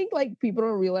 Like I think like people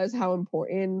don't realize how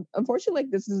important, unfortunately, like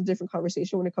this is a different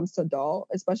conversation when it comes to adult,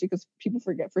 especially because people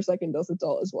forget for a second does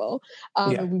adult as well.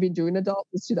 And we've been doing adult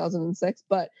since 2006,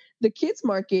 but the kids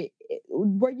market,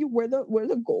 where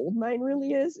the gold mine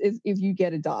really is if you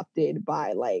get adopted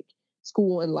by like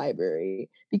school and library,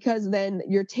 because then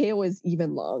your tail is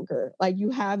even longer. Like you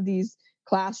have these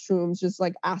classrooms just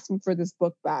like asking for this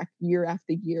book back year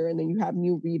after year, and then you have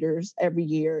new readers every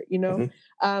year.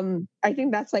 I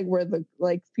think that's like where the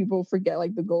like people forget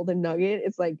like the golden nugget.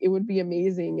 It's like it would be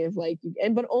amazing if like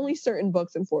but only certain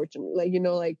books, unfortunately,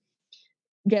 like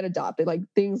get adopted, like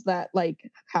things that like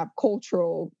have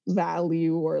cultural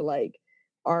value or like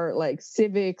are like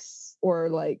civics or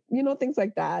like things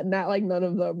like that, not like none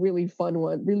of the really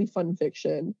fun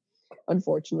fiction,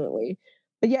 unfortunately.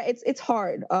 But yeah, it's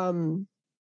hard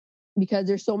because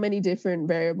there's so many different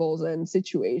variables and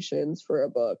situations for a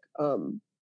book,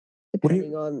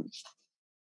 depending on.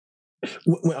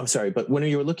 I'm sorry, but when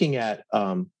you're looking at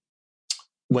acquiring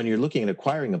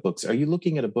a book, are you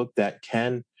looking at a book that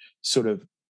can sort of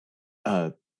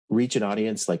reach an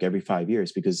audience like every 5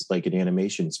 years? Because like in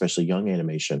animation, especially young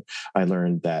animation, I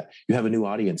learned that you have a new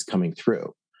audience coming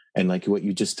through. And like what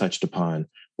you just touched upon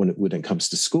when it comes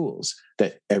to schools,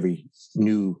 that every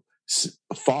new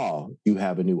fall you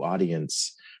have a new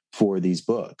audience for these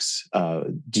books.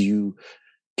 Do you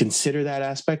consider that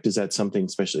aspect? Is that something,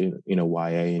 especially YA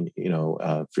and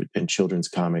and children's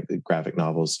comic graphic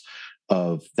novels,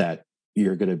 of that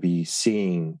you're going to be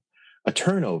seeing a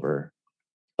turnover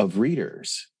of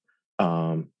readers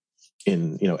in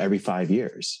every 5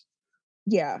 years?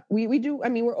 Yeah, we do. I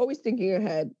mean, we're always thinking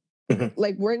ahead.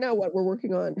 Like right now, what we're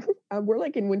working on, we're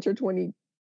like in winter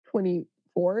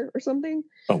 2024 or something.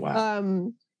 Oh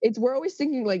wow. We're always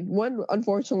thinking like, one,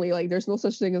 unfortunately, like there's no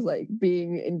such thing as like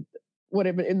being in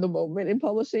whatever in the moment in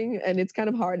publishing, and it's kind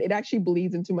of hard. It actually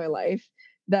bleeds into my life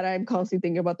that I'm constantly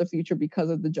thinking about the future because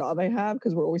of the job I have,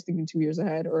 because we're always thinking 2 years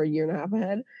ahead or a year and a half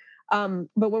ahead.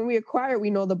 But when we acquire, we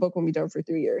know the book will be done for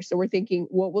 3 years. So we're thinking,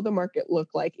 what will the market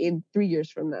look like in 3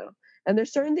 years from now? And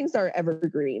there's certain things that are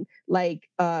evergreen, like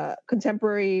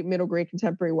contemporary, middle grade,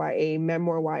 contemporary YA,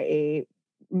 memoir YA,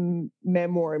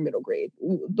 memoir, middle grade.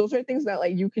 Those are things that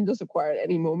like you can just acquire at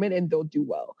any moment and they'll do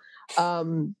well.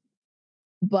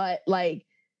 But like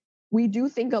we do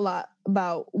think a lot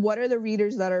about what are the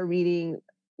readers that are reading,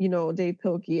 Dav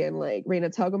Pilkey and like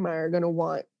Raina Telgemeier are going to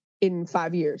want in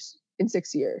 5 years. in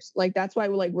 6 years. Like that's why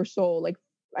we're so like,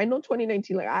 I know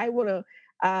 2019, like I want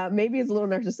to, maybe it's a little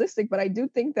narcissistic, but I do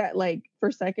think that like for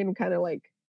a second kind of like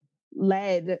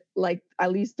led like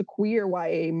at least the queer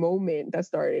YA moment that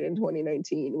started in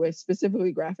 2019 with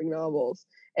specifically graphic novels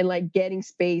and like getting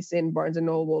space in Barnes and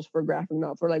Nobles for graphic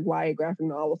novel for like YA graphic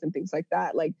novels and things like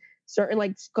that. Like certain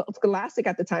like Scholastic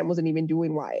at the time wasn't even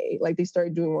doing YA. Like they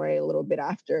started doing YA a little bit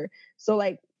after. So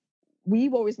like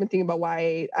we've always been thinking about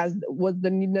YA as was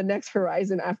the next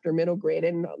horizon after middle grade,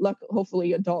 and look,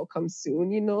 hopefully adult comes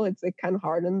soon. You know, it's like kind of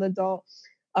hard in the adult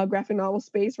graphic novel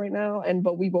space right now,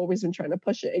 but we've always been trying to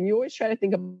push it. And you always try to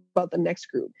think about the next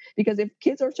group, because if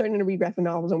kids are starting to read graphic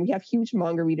novels, and we have huge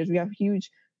manga readers, we have huge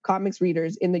comics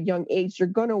readers in the young age, they're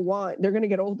gonna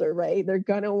get older, right? They're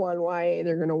gonna want YA,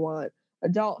 they're gonna want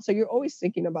adult. So you're always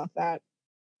thinking about that,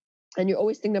 and you're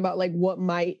always thinking about like what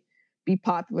might be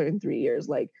popular in 3 years.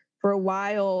 Like for a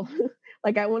while,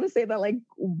 like I want to say that like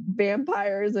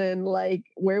vampires and like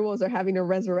werewolves are having a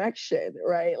resurrection,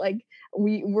 right? Like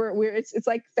we're it's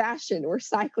like fashion. We're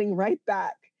cycling right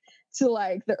back to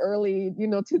like the early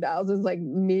 2000s, like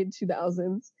mid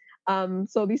 2000s.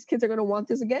 So these kids are going to want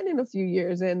this again in a few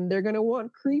years, and they're going to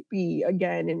want creepy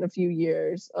again in a few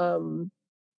years. And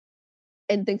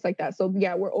things like that. So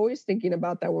yeah, we're always thinking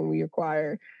about that when we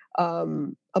acquire,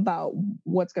 about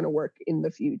what's going to work in the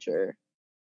future.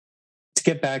 To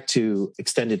get back to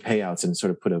extended payouts and sort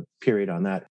of put a period on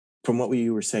that, from what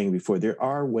you were saying before, there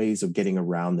are ways of getting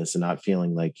around this and not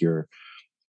feeling like you're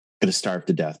going to starve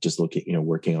to death just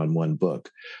working on one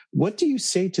book. What do you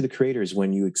say to the creators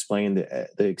when you explain the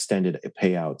extended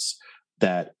payouts,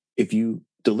 that if you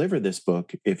deliver this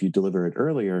book, if you deliver it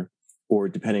earlier, or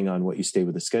depending on what you stay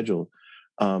with the schedule,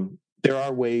 there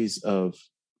are ways of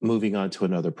moving on to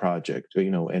another project,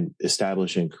 and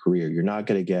establishing a career. You're not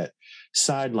going to get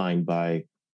sidelined by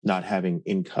not having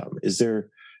income.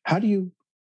 How do you,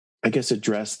 I guess,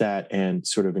 address that and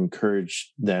sort of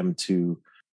encourage them to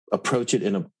approach it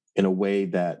in a way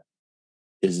that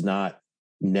is not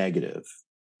negative,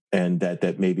 and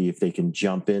that maybe if they can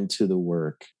jump into the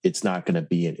work, it's not going to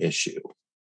be an issue?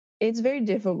 It's very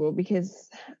difficult because,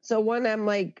 so one, I'm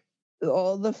like,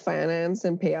 all the finance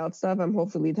and payout stuff, I'm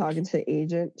hopefully talking to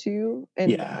agent too.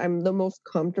 And yeah, I'm the most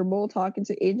comfortable talking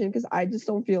to agent because I just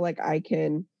don't feel like I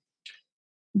can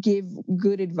give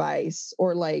good advice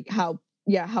or like how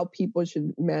people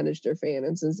should manage their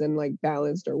finances and like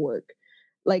balance their work.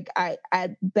 Like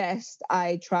at best,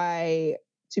 I try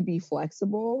to be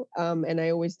flexible. And I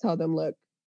always tell them, look,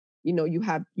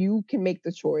 you can make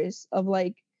the choice of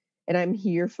like, and I'm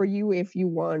here for you if you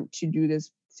want to do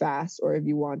this fast or if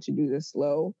you want to do this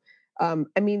slow.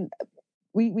 I mean,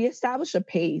 we established a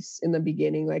pace in the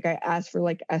beginning. Like I asked for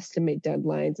like estimate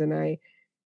deadlines, and I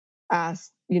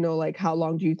asked, like how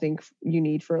long do you think you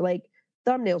need for like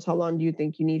thumbnails? How long do you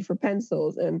think you need for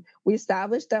pencils? And we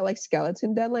established that like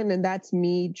skeleton deadline, and that's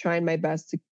me trying my best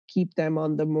to keep them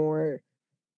on the more,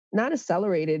 not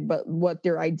accelerated, but what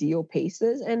their ideal pace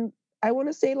is. And I want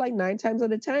to say like 9 times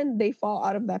out of 10, they fall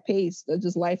out of that pace. That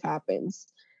just life happens.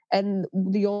 And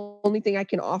the only thing I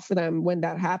can offer them when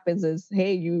that happens is,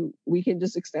 hey, we can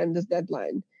just extend this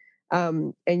deadline.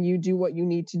 And you do what you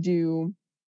need to do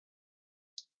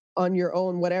on your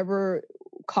own, whatever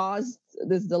caused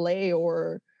this delay,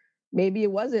 or maybe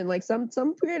it wasn't. Like some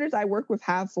creators I work with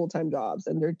have full-time jobs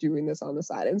and they're doing this on the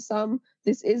side, and some,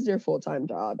 this is their full-time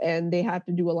job and they have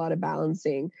to do a lot of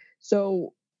balancing.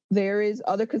 So there is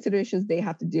other considerations they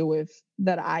have to deal with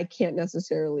that I can't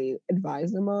necessarily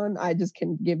advise them on. I just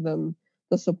can give them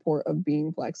the support of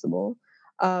being flexible.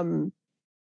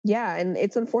 Yeah, and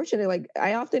it's unfortunate. Like I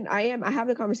have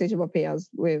the conversation about payouts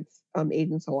with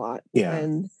agents a lot. Yeah.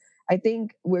 And I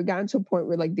think we're gotten to a point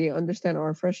where like they understand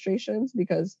our frustrations,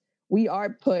 because we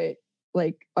are put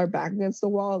like our back against the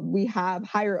wall. We have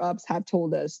higher ups have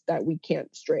told us that we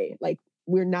can't stray. Like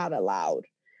we're not allowed.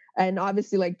 And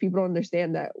obviously like people don't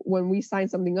understand that when we sign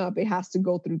something up, it has to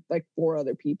go through like 4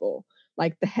 other people,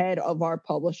 like the head of our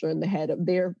publisher and the head of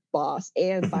their boss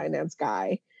and finance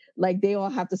guy. Like they all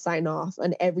have to sign off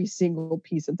on every single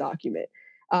piece of document.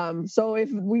 So if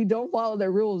we don't follow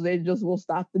their rules, they just will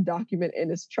stop the document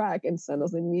in its track and send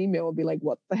us an email and be like,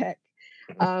 what the heck?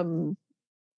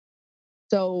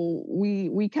 So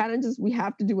we kind of we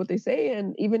have to do what they say.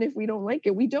 And even if we don't like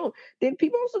it, we don't. Then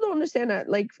people also don't understand that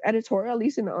like editorial, at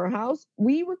least in our house,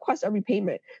 we request every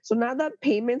payment. So now that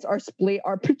payments are split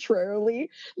arbitrarily,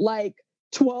 like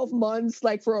 12 months,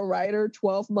 like for a writer,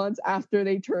 12 months after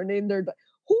they turn in their,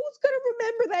 who's going to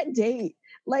remember that date?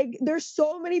 Like, there's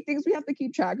so many things we have to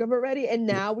keep track of already, and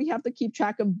now we have to keep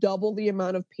track of double the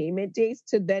amount of payment dates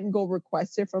to then go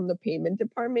request it from the payment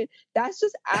department. That's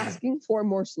just asking for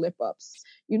more slip ups.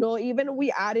 You know, even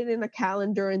we added in a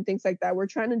calendar and things like that. We're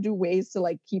trying to do ways to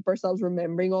like keep ourselves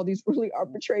remembering all these really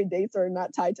arbitrary dates are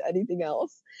not tied to anything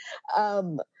else.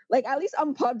 Like, at least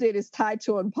on pub date is tied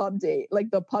to on pub date, like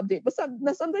the pub date. But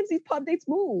sometimes these pub dates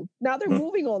move. Now they're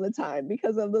moving all the time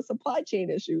because of the supply chain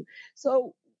issue.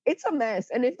 So it's a mess.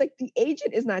 And if like the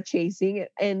agent is not chasing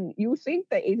it, and you think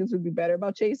that agents would be better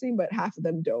about chasing, but half of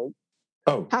them don't.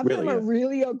 Oh, half really? of them are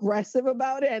really aggressive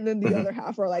about it, and then the other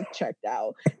half are like checked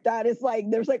out. That is like,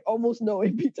 there's like almost no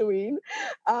in between.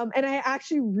 And I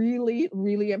actually really,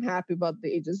 really am happy about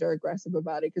the agents that are aggressive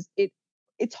about it, because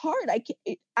it's hard.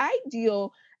 I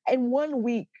deal in 1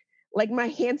 week, like my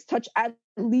hands touch at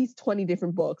least 20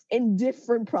 different books in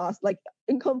different like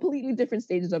in completely different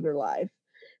stages of their life.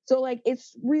 So like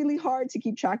it's really hard to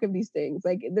keep track of these things.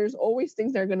 Like there's always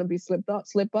things that are going to be slip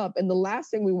up, and the last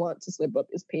thing we want to slip up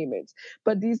is payments.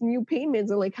 But these new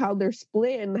payments and like how they're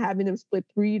split and having them split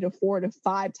 3 to 4 to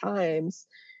 5 times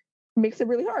makes it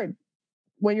really hard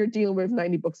when you're dealing with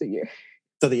 90 books a year.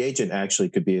 So the agent actually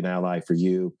could be an ally for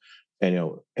you, and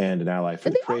and an ally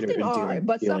for the creator. They often are,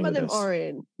 but some of them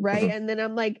aren't, right? And then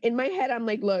I'm like, in my head, I'm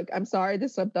like, look, I'm sorry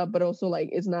this slipped up, but also like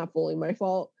it's not fully my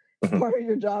fault. Part of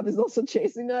your job is also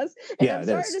chasing us. And I'm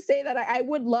sorry to say that I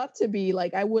would love to be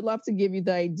like, I would love to give you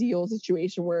the ideal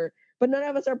situation but none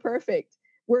of us are perfect.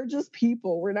 We're just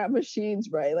people. We're not machines,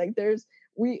 right? Like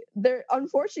there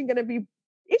unfortunately going to be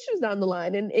issues down the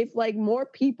line. And if like more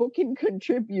people can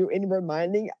contribute in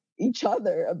reminding each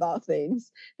other about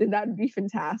things, then that'd be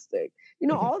fantastic. You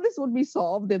know, all of this would be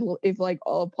solved if like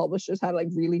all publishers had like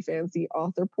really fancy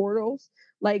author portals.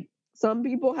 Like some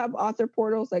people have author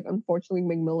portals, like unfortunately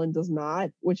Macmillan does not,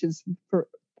 which is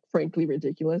frankly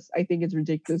ridiculous. I think it's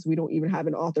ridiculous we don't even have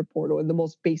an author portal in the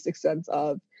most basic sense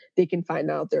of they can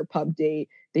find out their pub date,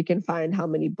 they can find how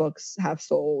many books have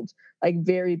sold, like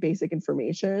very basic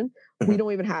information. We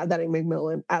don't even have that in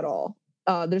Macmillan at all.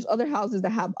 There's other houses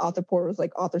that have author portals,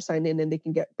 like author sign in and they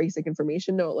can get basic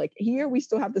information. No, like here we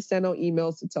still have to send out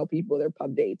emails to tell people their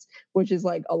pub dates, which is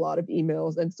like a lot of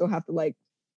emails, and still have to like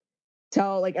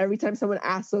tell, like every time someone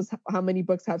asks us how many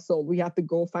books have sold, we have to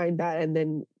go find that and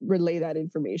then relay that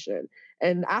information.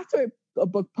 And after a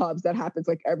book pubs, that happens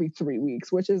like every 3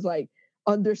 weeks, which is like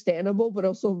understandable, but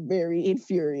also very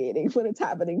infuriating when it's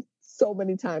happening so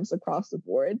many times across the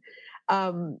board.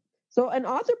 So an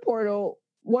author portal,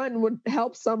 one, would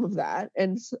help some of that,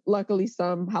 and luckily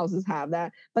some houses have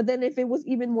that. But then if it was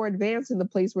even more advanced in the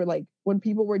place where like when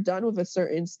people were done with a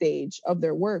certain stage of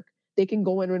their work, they can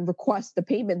go in and request the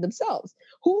payment themselves.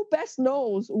 Who best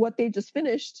knows what they just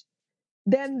finished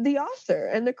than the author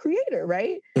and the creator,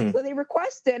 right? So they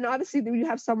request it, and obviously you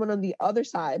have someone on the other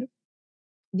side,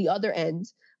 the other end,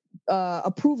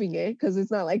 approving it, because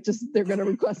it's not like just they're going to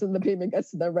request and the payment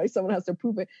gets to them, right? Someone has to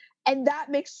approve it. And that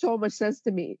makes so much sense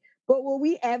to me. But will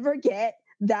we ever get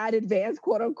that advanced,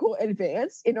 quote unquote,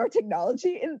 advanced in our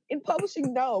technology in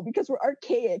publishing? No, because we're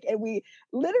archaic and we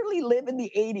literally live in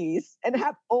the 80s and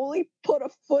have only put a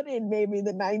foot in maybe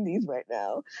the 90s right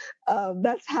now.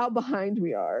 That's how behind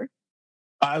we are.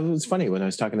 It was funny when I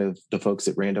was talking to the folks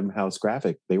at Random House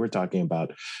Graphic, they were talking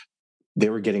about they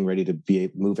were getting ready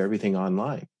to move everything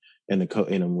online. And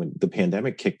when the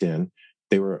pandemic kicked in,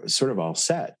 they were sort of all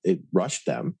set. It rushed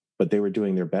them, but they were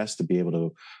doing their best to be able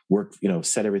to work,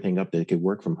 set everything up that they could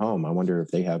work from home. I wonder if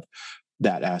they have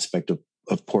that aspect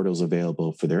of portals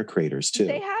available for their creators too.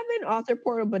 They have an author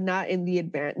portal, but not in the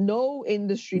advanced. No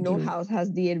industry, no house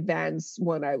has the advanced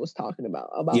one I was talking about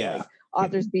like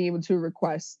authors being able to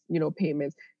request,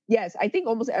 payments. Yes, I think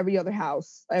almost every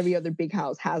other big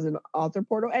house has an author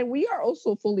portal, and we are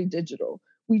also fully digital.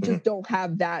 We just don't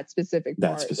have that specific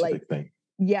part. That specific thing.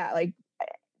 Yeah, like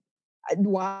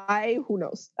why? Who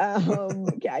knows?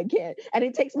 Yeah, I can't. And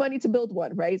it takes money to build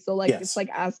one, right? So like it's like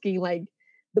asking like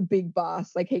the big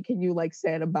boss, like, hey, can you like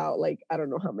send about like I don't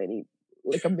know how many,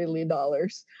 like $1 million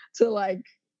to like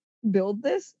build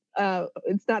this?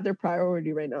 It's not their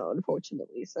priority right now,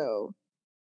 unfortunately. So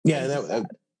yeah,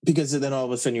 because then all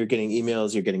of a sudden you're getting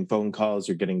emails, you're getting phone calls,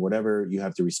 you're getting whatever you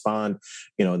have to respond,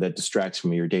 that distracts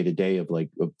from your day-to-day of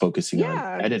focusing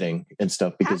on editing and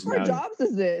stuff. Because half our jobs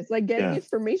is this, like getting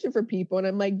information for people. And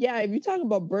I'm like, if you're talking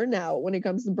about burnout, when it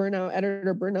comes to burnout,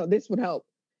 editor burnout, this would help.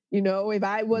 If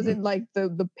I wasn't like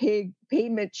the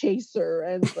payment chaser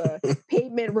and the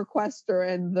payment requester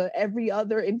and the every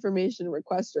other information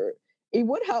requester, it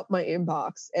would help my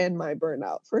inbox and my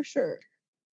burnout for sure.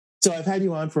 So I've had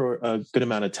you on for a good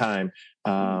amount of time.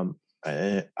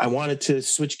 I wanted to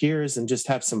switch gears and just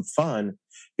have some fun.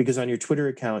 because on your Twitter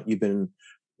account you've been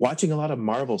watching a lot of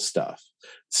Marvel stuff.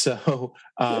 So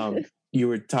you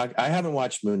were talking. I haven't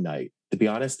watched Moon Knight. To be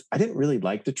honest, I didn't really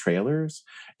like the trailers,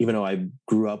 even though I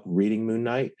grew up reading Moon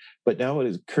Knight. But now it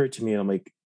has occurred to me, I'm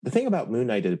like, the thing about Moon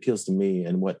Knight that appeals to me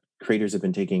and what creators have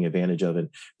been taking advantage of, and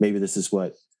maybe this is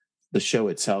what the show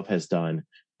itself has done,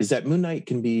 is that Moon Knight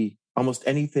can be almost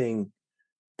anything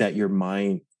that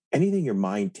anything your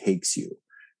mind takes you.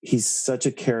 He's such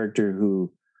a character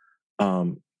who,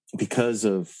 because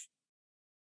of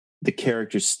the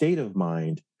character's state of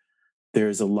mind,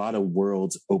 there's a lot of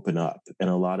worlds open up and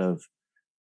a lot of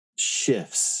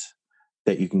shifts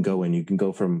that you can go in. You can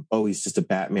go from, oh, he's just a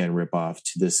Batman ripoff,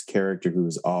 to this character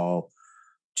who's all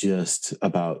just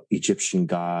about Egyptian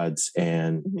gods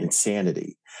and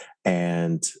insanity.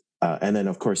 And then,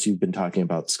 of course, you've been talking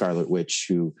about Scarlet Witch,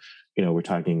 who, we're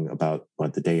talking about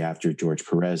the day after George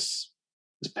Perez's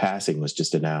passing was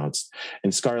just announced.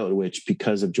 And Scarlet Witch,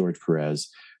 because of George Perez,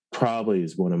 probably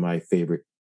is one of my favorite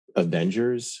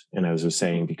Avengers. And I was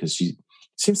saying, because she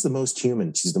seems the most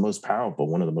human. She's the most powerful,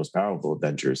 one of the most powerful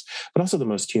Avengers, but also the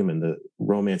most human. The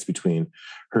romance between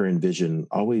her and Vision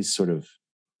always sort of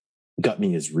got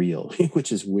me as real,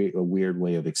 which is a weird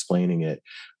way of explaining it.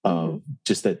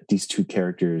 Just that these two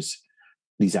characters,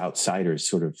 these outsiders,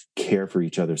 sort of care for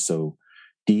each other so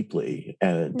deeply.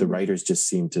 And the writers just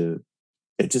seem to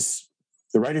just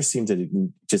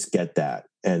get that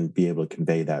and be able to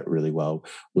convey that really well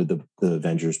with the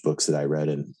Avengers books that I read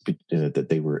and that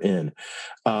they were in.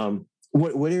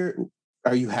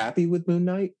 Are you happy with Moon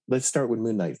Knight? Let's start with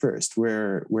Moon Knight first.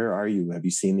 Where are you? Have you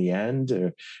seen the end,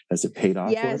 or has it paid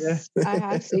off? Yes, I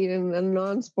have seen it. A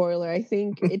non-spoiler. I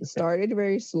think it started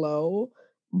very slow,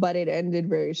 but it ended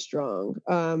very strong.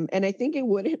 And I think it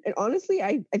would. And honestly,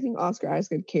 I think Oscar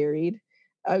Isaac carried.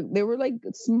 There were like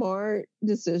smart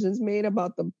decisions made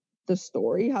about the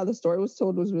story. How the story was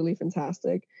told was really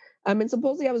fantastic. And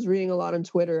supposedly I was reading a lot on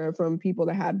Twitter from people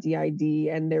that have DID,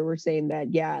 and they were saying that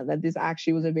this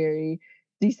actually was a very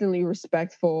decently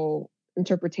respectful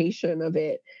interpretation of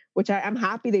it, which I'm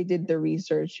happy they did their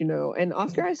research, And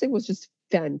Oscar Isaac was just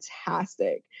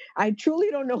fantastic. I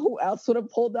truly don't know who else would have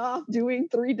pulled off doing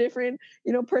 3 different,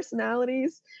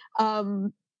 personalities.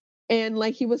 And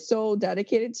like, he was so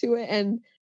dedicated to it. And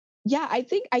yeah, I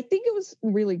think it was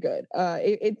really good.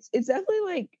 It's definitely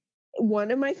like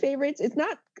one of my favorites. It's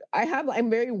not. I'm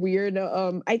very weird.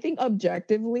 I think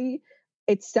objectively,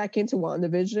 it's second to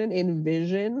WandaVision in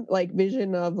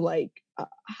vision of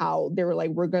how they were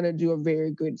like, we're gonna do a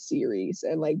very good series,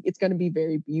 and like it's gonna be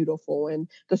very beautiful, and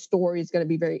the story is gonna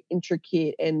be very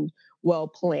intricate and well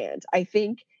planned. I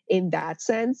think in that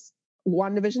sense,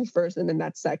 WandaVision's first, and then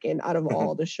that's second out of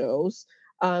all the shows.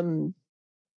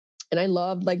 And I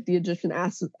loved like the Egyptian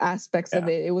aspects of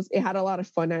it. It had a lot of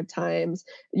fun at times,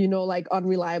 like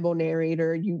unreliable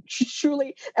narrator. You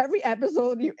truly, every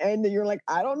episode you end and you're like,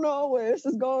 I don't know where this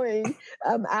is going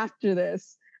after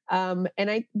this. But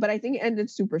I think it ended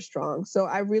super strong. So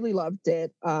I really loved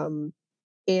it. And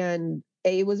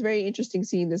it was very interesting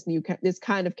seeing this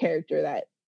kind of character that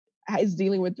is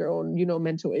dealing with their own,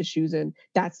 mental issues, and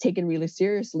that's taken really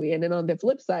seriously. And then on the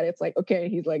flip side, it's like, okay,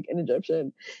 he's like an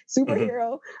Egyptian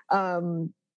superhero.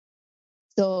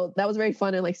 So that was very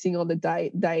fun, and like seeing all the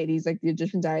deities, like the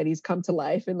Egyptian deities, come to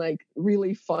life in like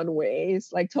really fun ways.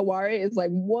 Like Tawari is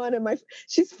like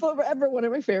she's forever one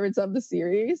of my favorites of the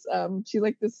series. She's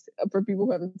like this, for people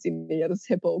who haven't seen it yet, this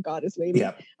hippo goddess lady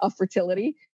of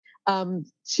fertility.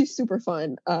 She's super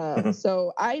fun.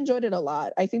 So I enjoyed it a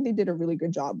lot. I think they did a really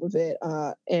good job with it.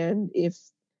 And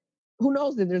who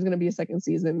knows if there's going to be a second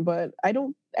season, but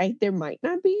there might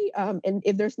not be. And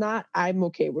if there's not, I'm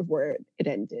okay with where it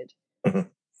ended.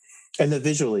 And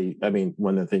visually, I mean,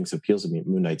 one of the things that appeals to me,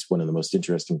 Moon Knight's one of the most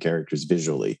interesting characters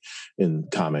visually in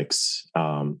comics.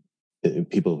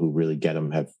 People who really get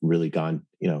him have really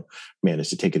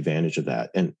managed to take advantage of that.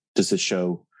 And does the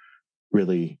show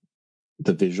really,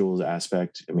 the visuals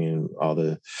aspect, I mean, all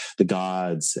the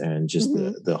gods and just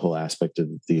the whole aspect of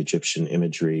the Egyptian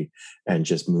imagery, and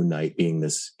just Moon Knight being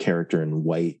this character in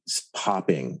white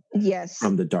popping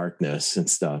from the darkness and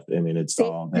stuff. I mean, they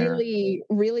all there. Really,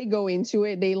 really go into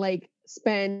it. They like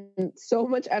spend so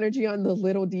much energy on the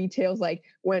little details, like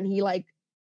when he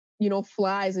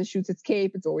flies and shoots its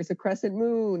cape, it's always a crescent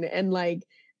moon. And like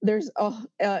there's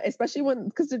especially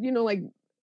because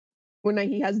when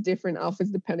he has different outfits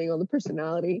depending on the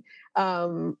personality.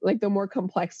 Like the more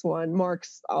complex one,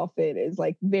 Mark's outfit is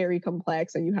like very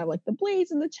complex, and you have like the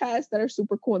blades in the chest that are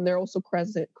super cool, and they're also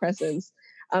crescents.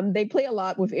 They play a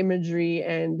lot with imagery,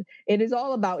 and it is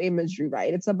all about imagery,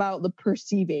 right? It's about the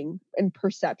perceiving and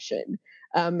perception.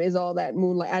 Is all that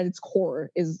Moonlight at its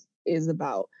core is is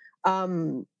about.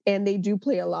 And they do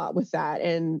play a lot with that.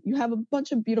 And you have a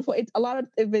bunch of beautiful, a lot of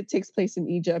it takes place in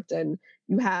Egypt, and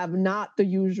you have not the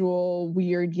usual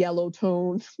weird yellow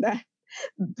tone that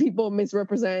people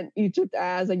misrepresent Egypt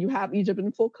as. And you have Egypt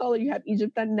in full color. You have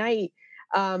Egypt at night.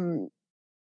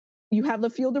 You have the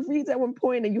Field of Reeds at one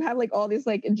point, and you have like all this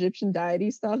like Egyptian deity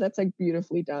stuff that's like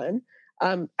beautifully done.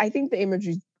 I think the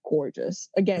imagery is gorgeous.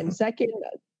 Again, second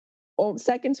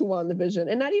to WandaVision,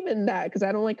 and not even that, because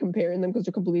I don't like comparing them because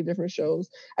they're completely different shows.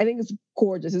 I think it's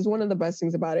gorgeous. It's one of the best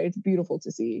things about it. It's beautiful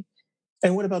to see.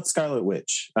 And what about Scarlet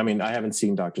Witch? I mean, I haven't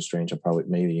seen Doctor Strange.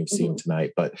 maybe you've seen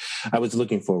tonight, but I was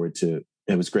looking forward to.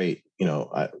 It was great. You know,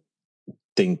 I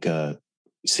think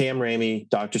Sam Raimi,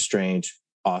 Doctor Strange,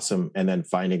 awesome, and then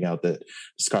finding out that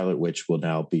Scarlet Witch will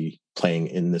now be playing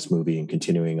in this movie and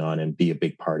continuing on and be a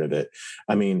big part of it.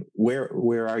 I mean,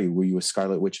 where are you? Were you a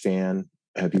Scarlet Witch fan?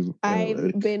 Have you?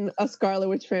 I've been a Scarlet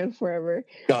Witch fan forever.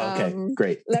 Oh, okay,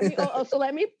 great.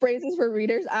 let me phrase this for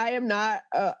readers. I am not.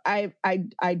 I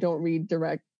don't read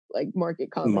direct like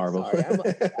market comics. Marvel. Sorry,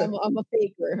 I'm a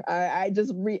faker. I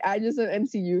just an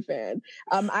MCU fan.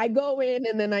 I go in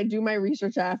and then I do my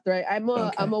research after. I'm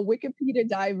a Wikipedia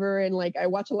diver, and like I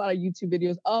watch a lot of YouTube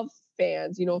videos of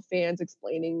fans. You know, fans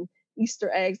explaining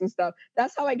Easter eggs and stuff.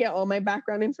 That's how I get all my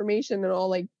background information and all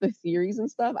like the theories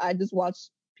and stuff. I just watch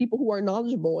people who are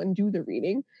knowledgeable and do the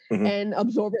reading and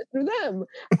absorb it through them.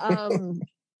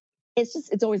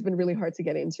 It's always been really hard to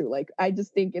get into. Like, I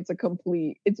just think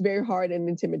it's very hard and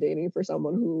intimidating for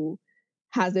someone who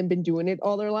hasn't been doing it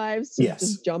all their lives to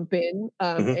just jump in.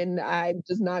 And I'm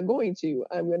just not going to.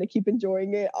 I'm going to keep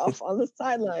enjoying it off on the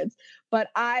sidelines. But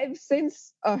I've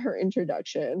since her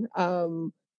introduction,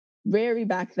 very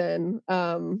back then,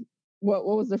 what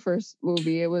was the first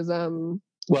movie? It was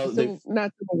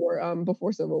not Civil War,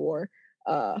 before Civil War.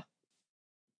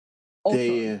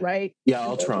 Ultron, right? Yeah,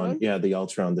 Ultron. Yeah, the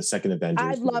Ultron, the second Avengers.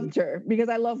 I loved her because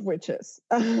I love witches.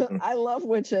 I love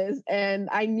witches, and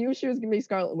I knew she was going to be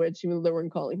Scarlet Witch, even though they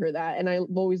weren't calling her that. And I've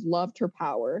always loved her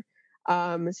power.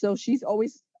 So she's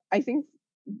always, I think,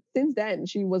 since then,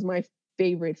 she was my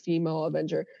favorite female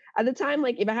Avenger. At the time,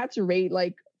 like if I had to rate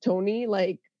like Tony,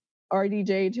 like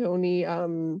RDJ, Tony,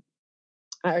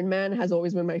 Iron Man has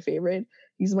always been my favorite.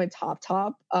 He's my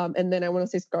top. And then I want to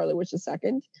say Scarlet Witch is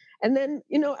second. And then,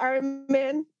 Iron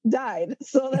Man died.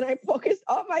 So then I focused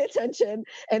all my attention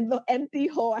and the empty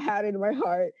hole I had in my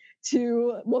heart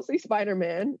to mostly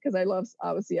Spider-Man, because I love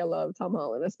Tom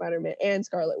Holland as Spider-Man and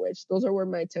Scarlet Witch. Those are where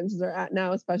my attentions are at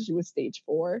now, especially with Stage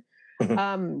 4.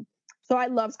 So I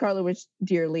love Scarlet Witch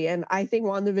dearly. And I think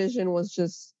WandaVision was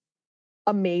just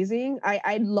amazing.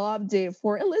 I loved it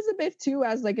for Elizabeth too,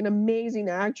 as like an amazing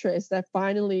actress that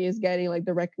finally is getting like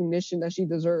the recognition that she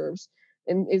deserves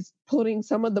and is putting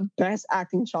some of the best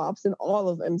acting chops in all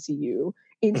of MCU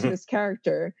into this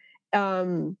character.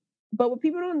 But what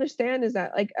people don't understand is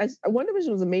that like as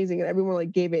WandaVision was amazing and everyone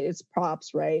like gave it its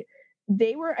props, right?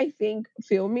 They were, I think,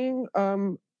 filming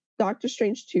Doctor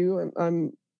Strange 2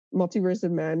 and Multiverse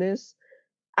of Madness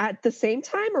at the same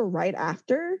time or right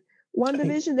after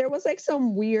WandaVision. There was like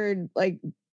some weird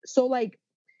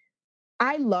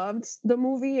I loved the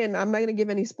movie, and I'm not going to give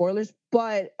any spoilers,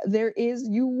 but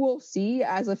you will see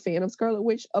as a fan of Scarlet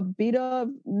Witch a bit of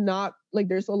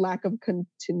there's a lack of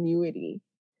continuity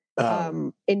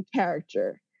in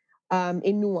character,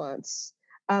 in nuance.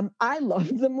 I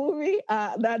loved the movie.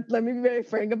 Let me be very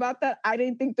frank about that. I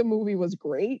didn't think the movie was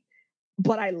great,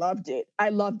 but I loved it.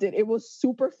 It was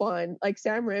super fun. Like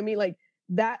Sam Raimi, like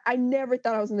that. I never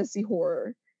thought I was going to see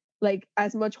horror, like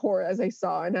as much horror as I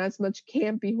saw, and as much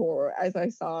campy horror as I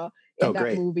saw in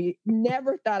that movie.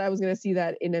 Never thought I was going to see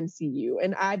that in MCU.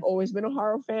 And I've always been a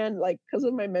horror fan, like because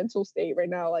of my mental state right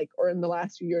now, or in the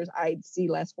last few years, I see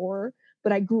less horror.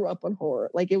 But I grew up on horror.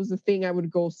 Like it was the thing I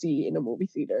would go see in a movie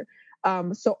theater.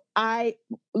 So I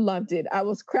loved it. I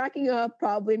was cracking up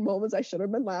probably in moments I should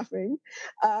have been laughing.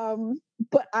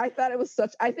 But I thought it was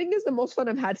I think it's the most fun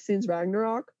I've had since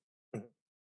Ragnarok.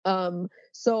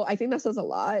 So I think that says a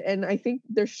lot. And I think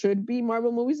there should be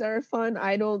Marvel movies that are fun.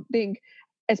 I don't think,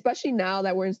 especially now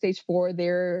that we're in Stage 4,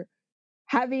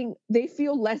 they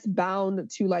feel less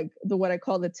bound to like what I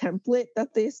call the template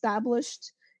that they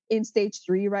established in Stage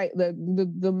 3, right? The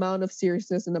amount of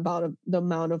seriousness and the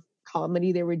amount of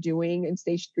comedy they were doing in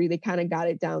Stage 3, they kind of got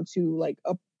it down to like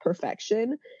a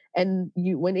perfection. And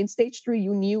when in Stage 3,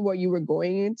 you knew what you were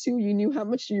going into, you knew how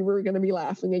much you were going to be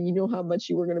laughing, and you know how much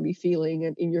you were going to be feeling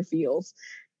and in your feels.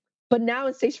 But now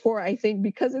in Stage 4, I think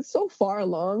because it's so far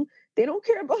along, they don't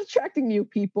care about attracting new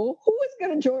people. Who is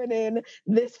going to join in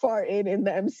this far in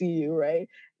the MCU, right?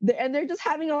 and they're just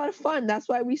having a lot of fun. That's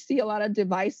why we see a lot of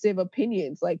divisive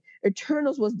opinions. Like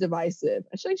Eternals was divisive.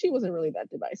 Shang-Chi wasn't really that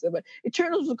divisive, but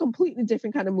Eternals was a completely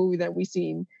different kind of movie than we've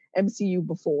seen MCU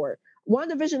before.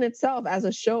 WandaVision itself as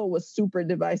a show was super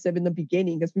divisive in the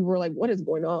beginning because we were like, what is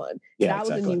going on? Yeah, that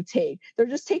was a new take. They're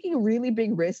just taking really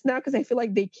big risks now because I feel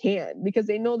like they can, because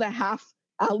they know that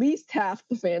at least half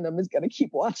the fandom is going to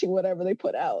keep watching whatever they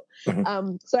put out.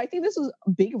 So I think this was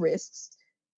big risks.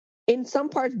 In some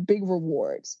parts, big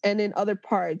rewards, and in other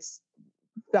parts,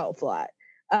 fell flat.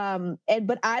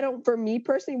 But for me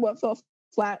personally, what fell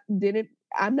flat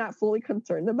I'm not fully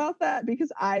concerned about that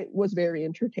because I was very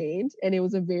entertained and it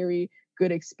was a very good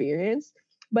experience.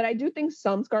 But I do think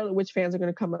some Scarlet Witch fans are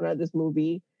going to come out of this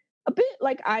movie a bit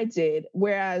like I did,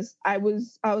 whereas I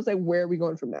was like, where are we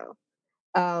going from now?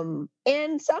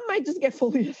 And some might just get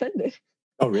fully offended.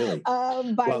 Oh, really? By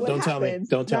what don't happens.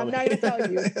 Don't tell me. I'm not going to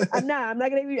tell you. I'm not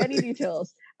going to give you any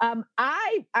details.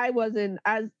 I wasn't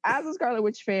as a Scarlet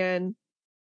Witch fan.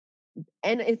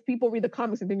 And if people read the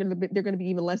comics, I think they're going to be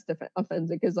even less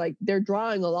offended because like they're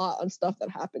drawing a lot on stuff that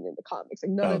happened in the comics.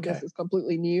 Like none of this is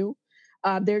completely new.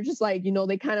 They're just like,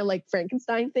 they kind of like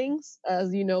Frankenstein things, as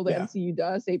the MCU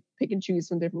does. They pick and choose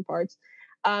from different parts.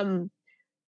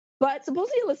 But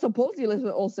supposedly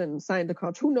Elizabeth Olsen signed the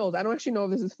contract. Who knows? I don't actually know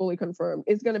if this is fully confirmed.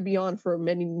 It's going to be on for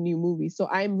many new movies. So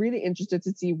I'm really interested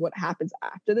to see what happens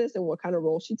after this and what kind of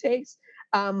role she takes.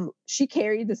 She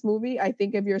carried this movie. I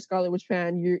think if you're a Scarlet Witch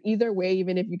fan, you're either way,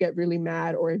 even if you get really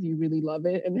mad or if you really love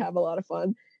it and have a lot of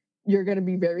fun, you're going to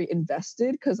be very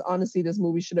invested because honestly, this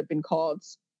movie should have been called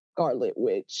Scarlet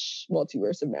Witch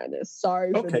Multiverse of Madness.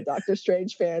 Sorry for the Doctor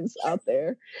Strange fans out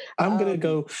there. We're going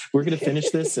to finish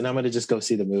this and I'm going to just go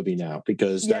see the movie now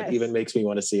because that even makes me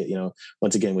want to see it,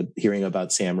 once again, with hearing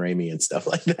about Sam Raimi and stuff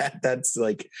like that. That's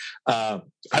like, I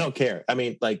don't care. I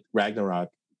mean, like Ragnarok,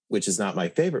 which is not my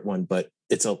favorite one, but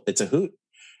it's a hoot.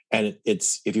 And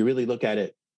it's, if you really look at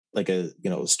it like a,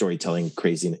 storytelling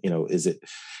crazy, it's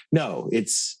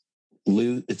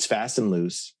fast and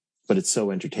loose, but it's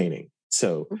so entertaining.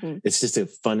 So it's just a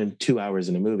fun 2 hours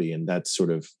in a movie. And that's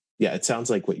sort of, it sounds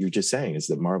like what you're just saying is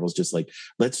that Marvel's just like,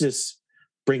 let's just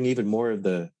bring even more of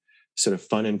the sort of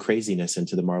fun and craziness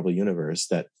into the Marvel universe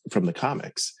that from the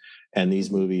comics and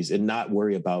these movies, and not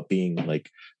worry about being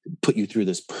like, put you through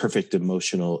this perfect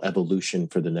emotional evolution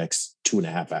for the next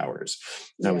 2.5 hours.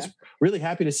 And I was really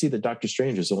happy to see that Doctor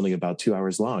Strange is only about 2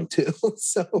 hours long too.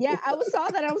 So I saw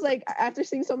that. I was like, after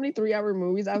seeing so many 3-hour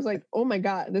movies, I was like, oh my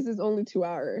God, this is only 2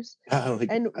 hours.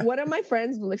 And one of my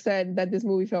friends said that this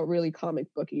movie felt really comic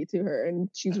booky to her. And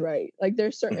she's right. Like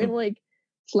there's certain like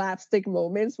slapstick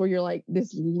moments where you're like,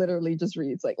 this literally just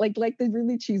reads like the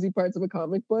really cheesy parts of a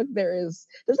comic book. There's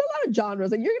a lot of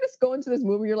genres. Like you're gonna go into this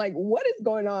movie, you're like, what is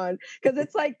going on? Because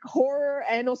it's like horror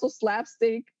and also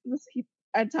slapstick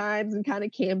at times and kind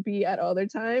of campy at other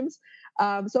times.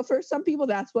 So for some people,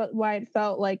 that's why it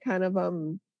felt like kind of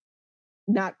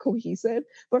not cohesive.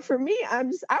 But for me, I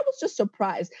was just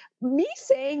surprised. Me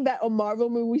saying that a Marvel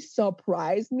movie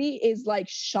surprised me is like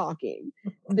shocking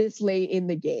this late in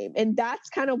the game. And that's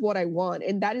kind of what I want.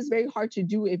 And that is very hard to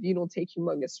do if you don't take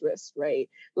humongous risks, right?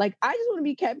 Like I just want to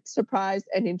be kept surprised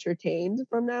and entertained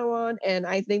from now on. And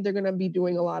I think they're going to be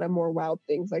doing a lot of more wild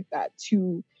things like that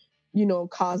to,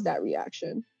 cause that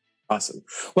reaction. Awesome.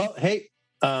 Well, hey,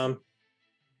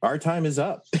 our time is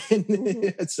up.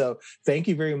 So thank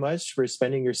you very much for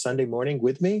spending your Sunday morning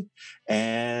with me.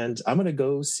 And I'm going to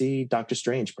go see Doctor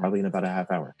Strange probably in about a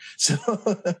half hour. So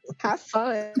have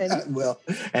fun. Well,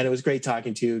 and it was great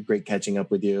talking to you. Great catching up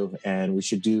with you. And we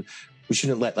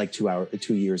shouldn't let like 2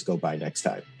 years go by next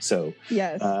time. So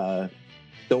yes,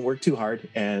 don't work too hard.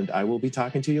 And I will be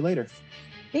talking to you later.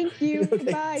 Thank you.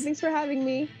 Goodbye. Thanks for having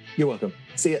me. You're welcome.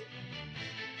 See ya.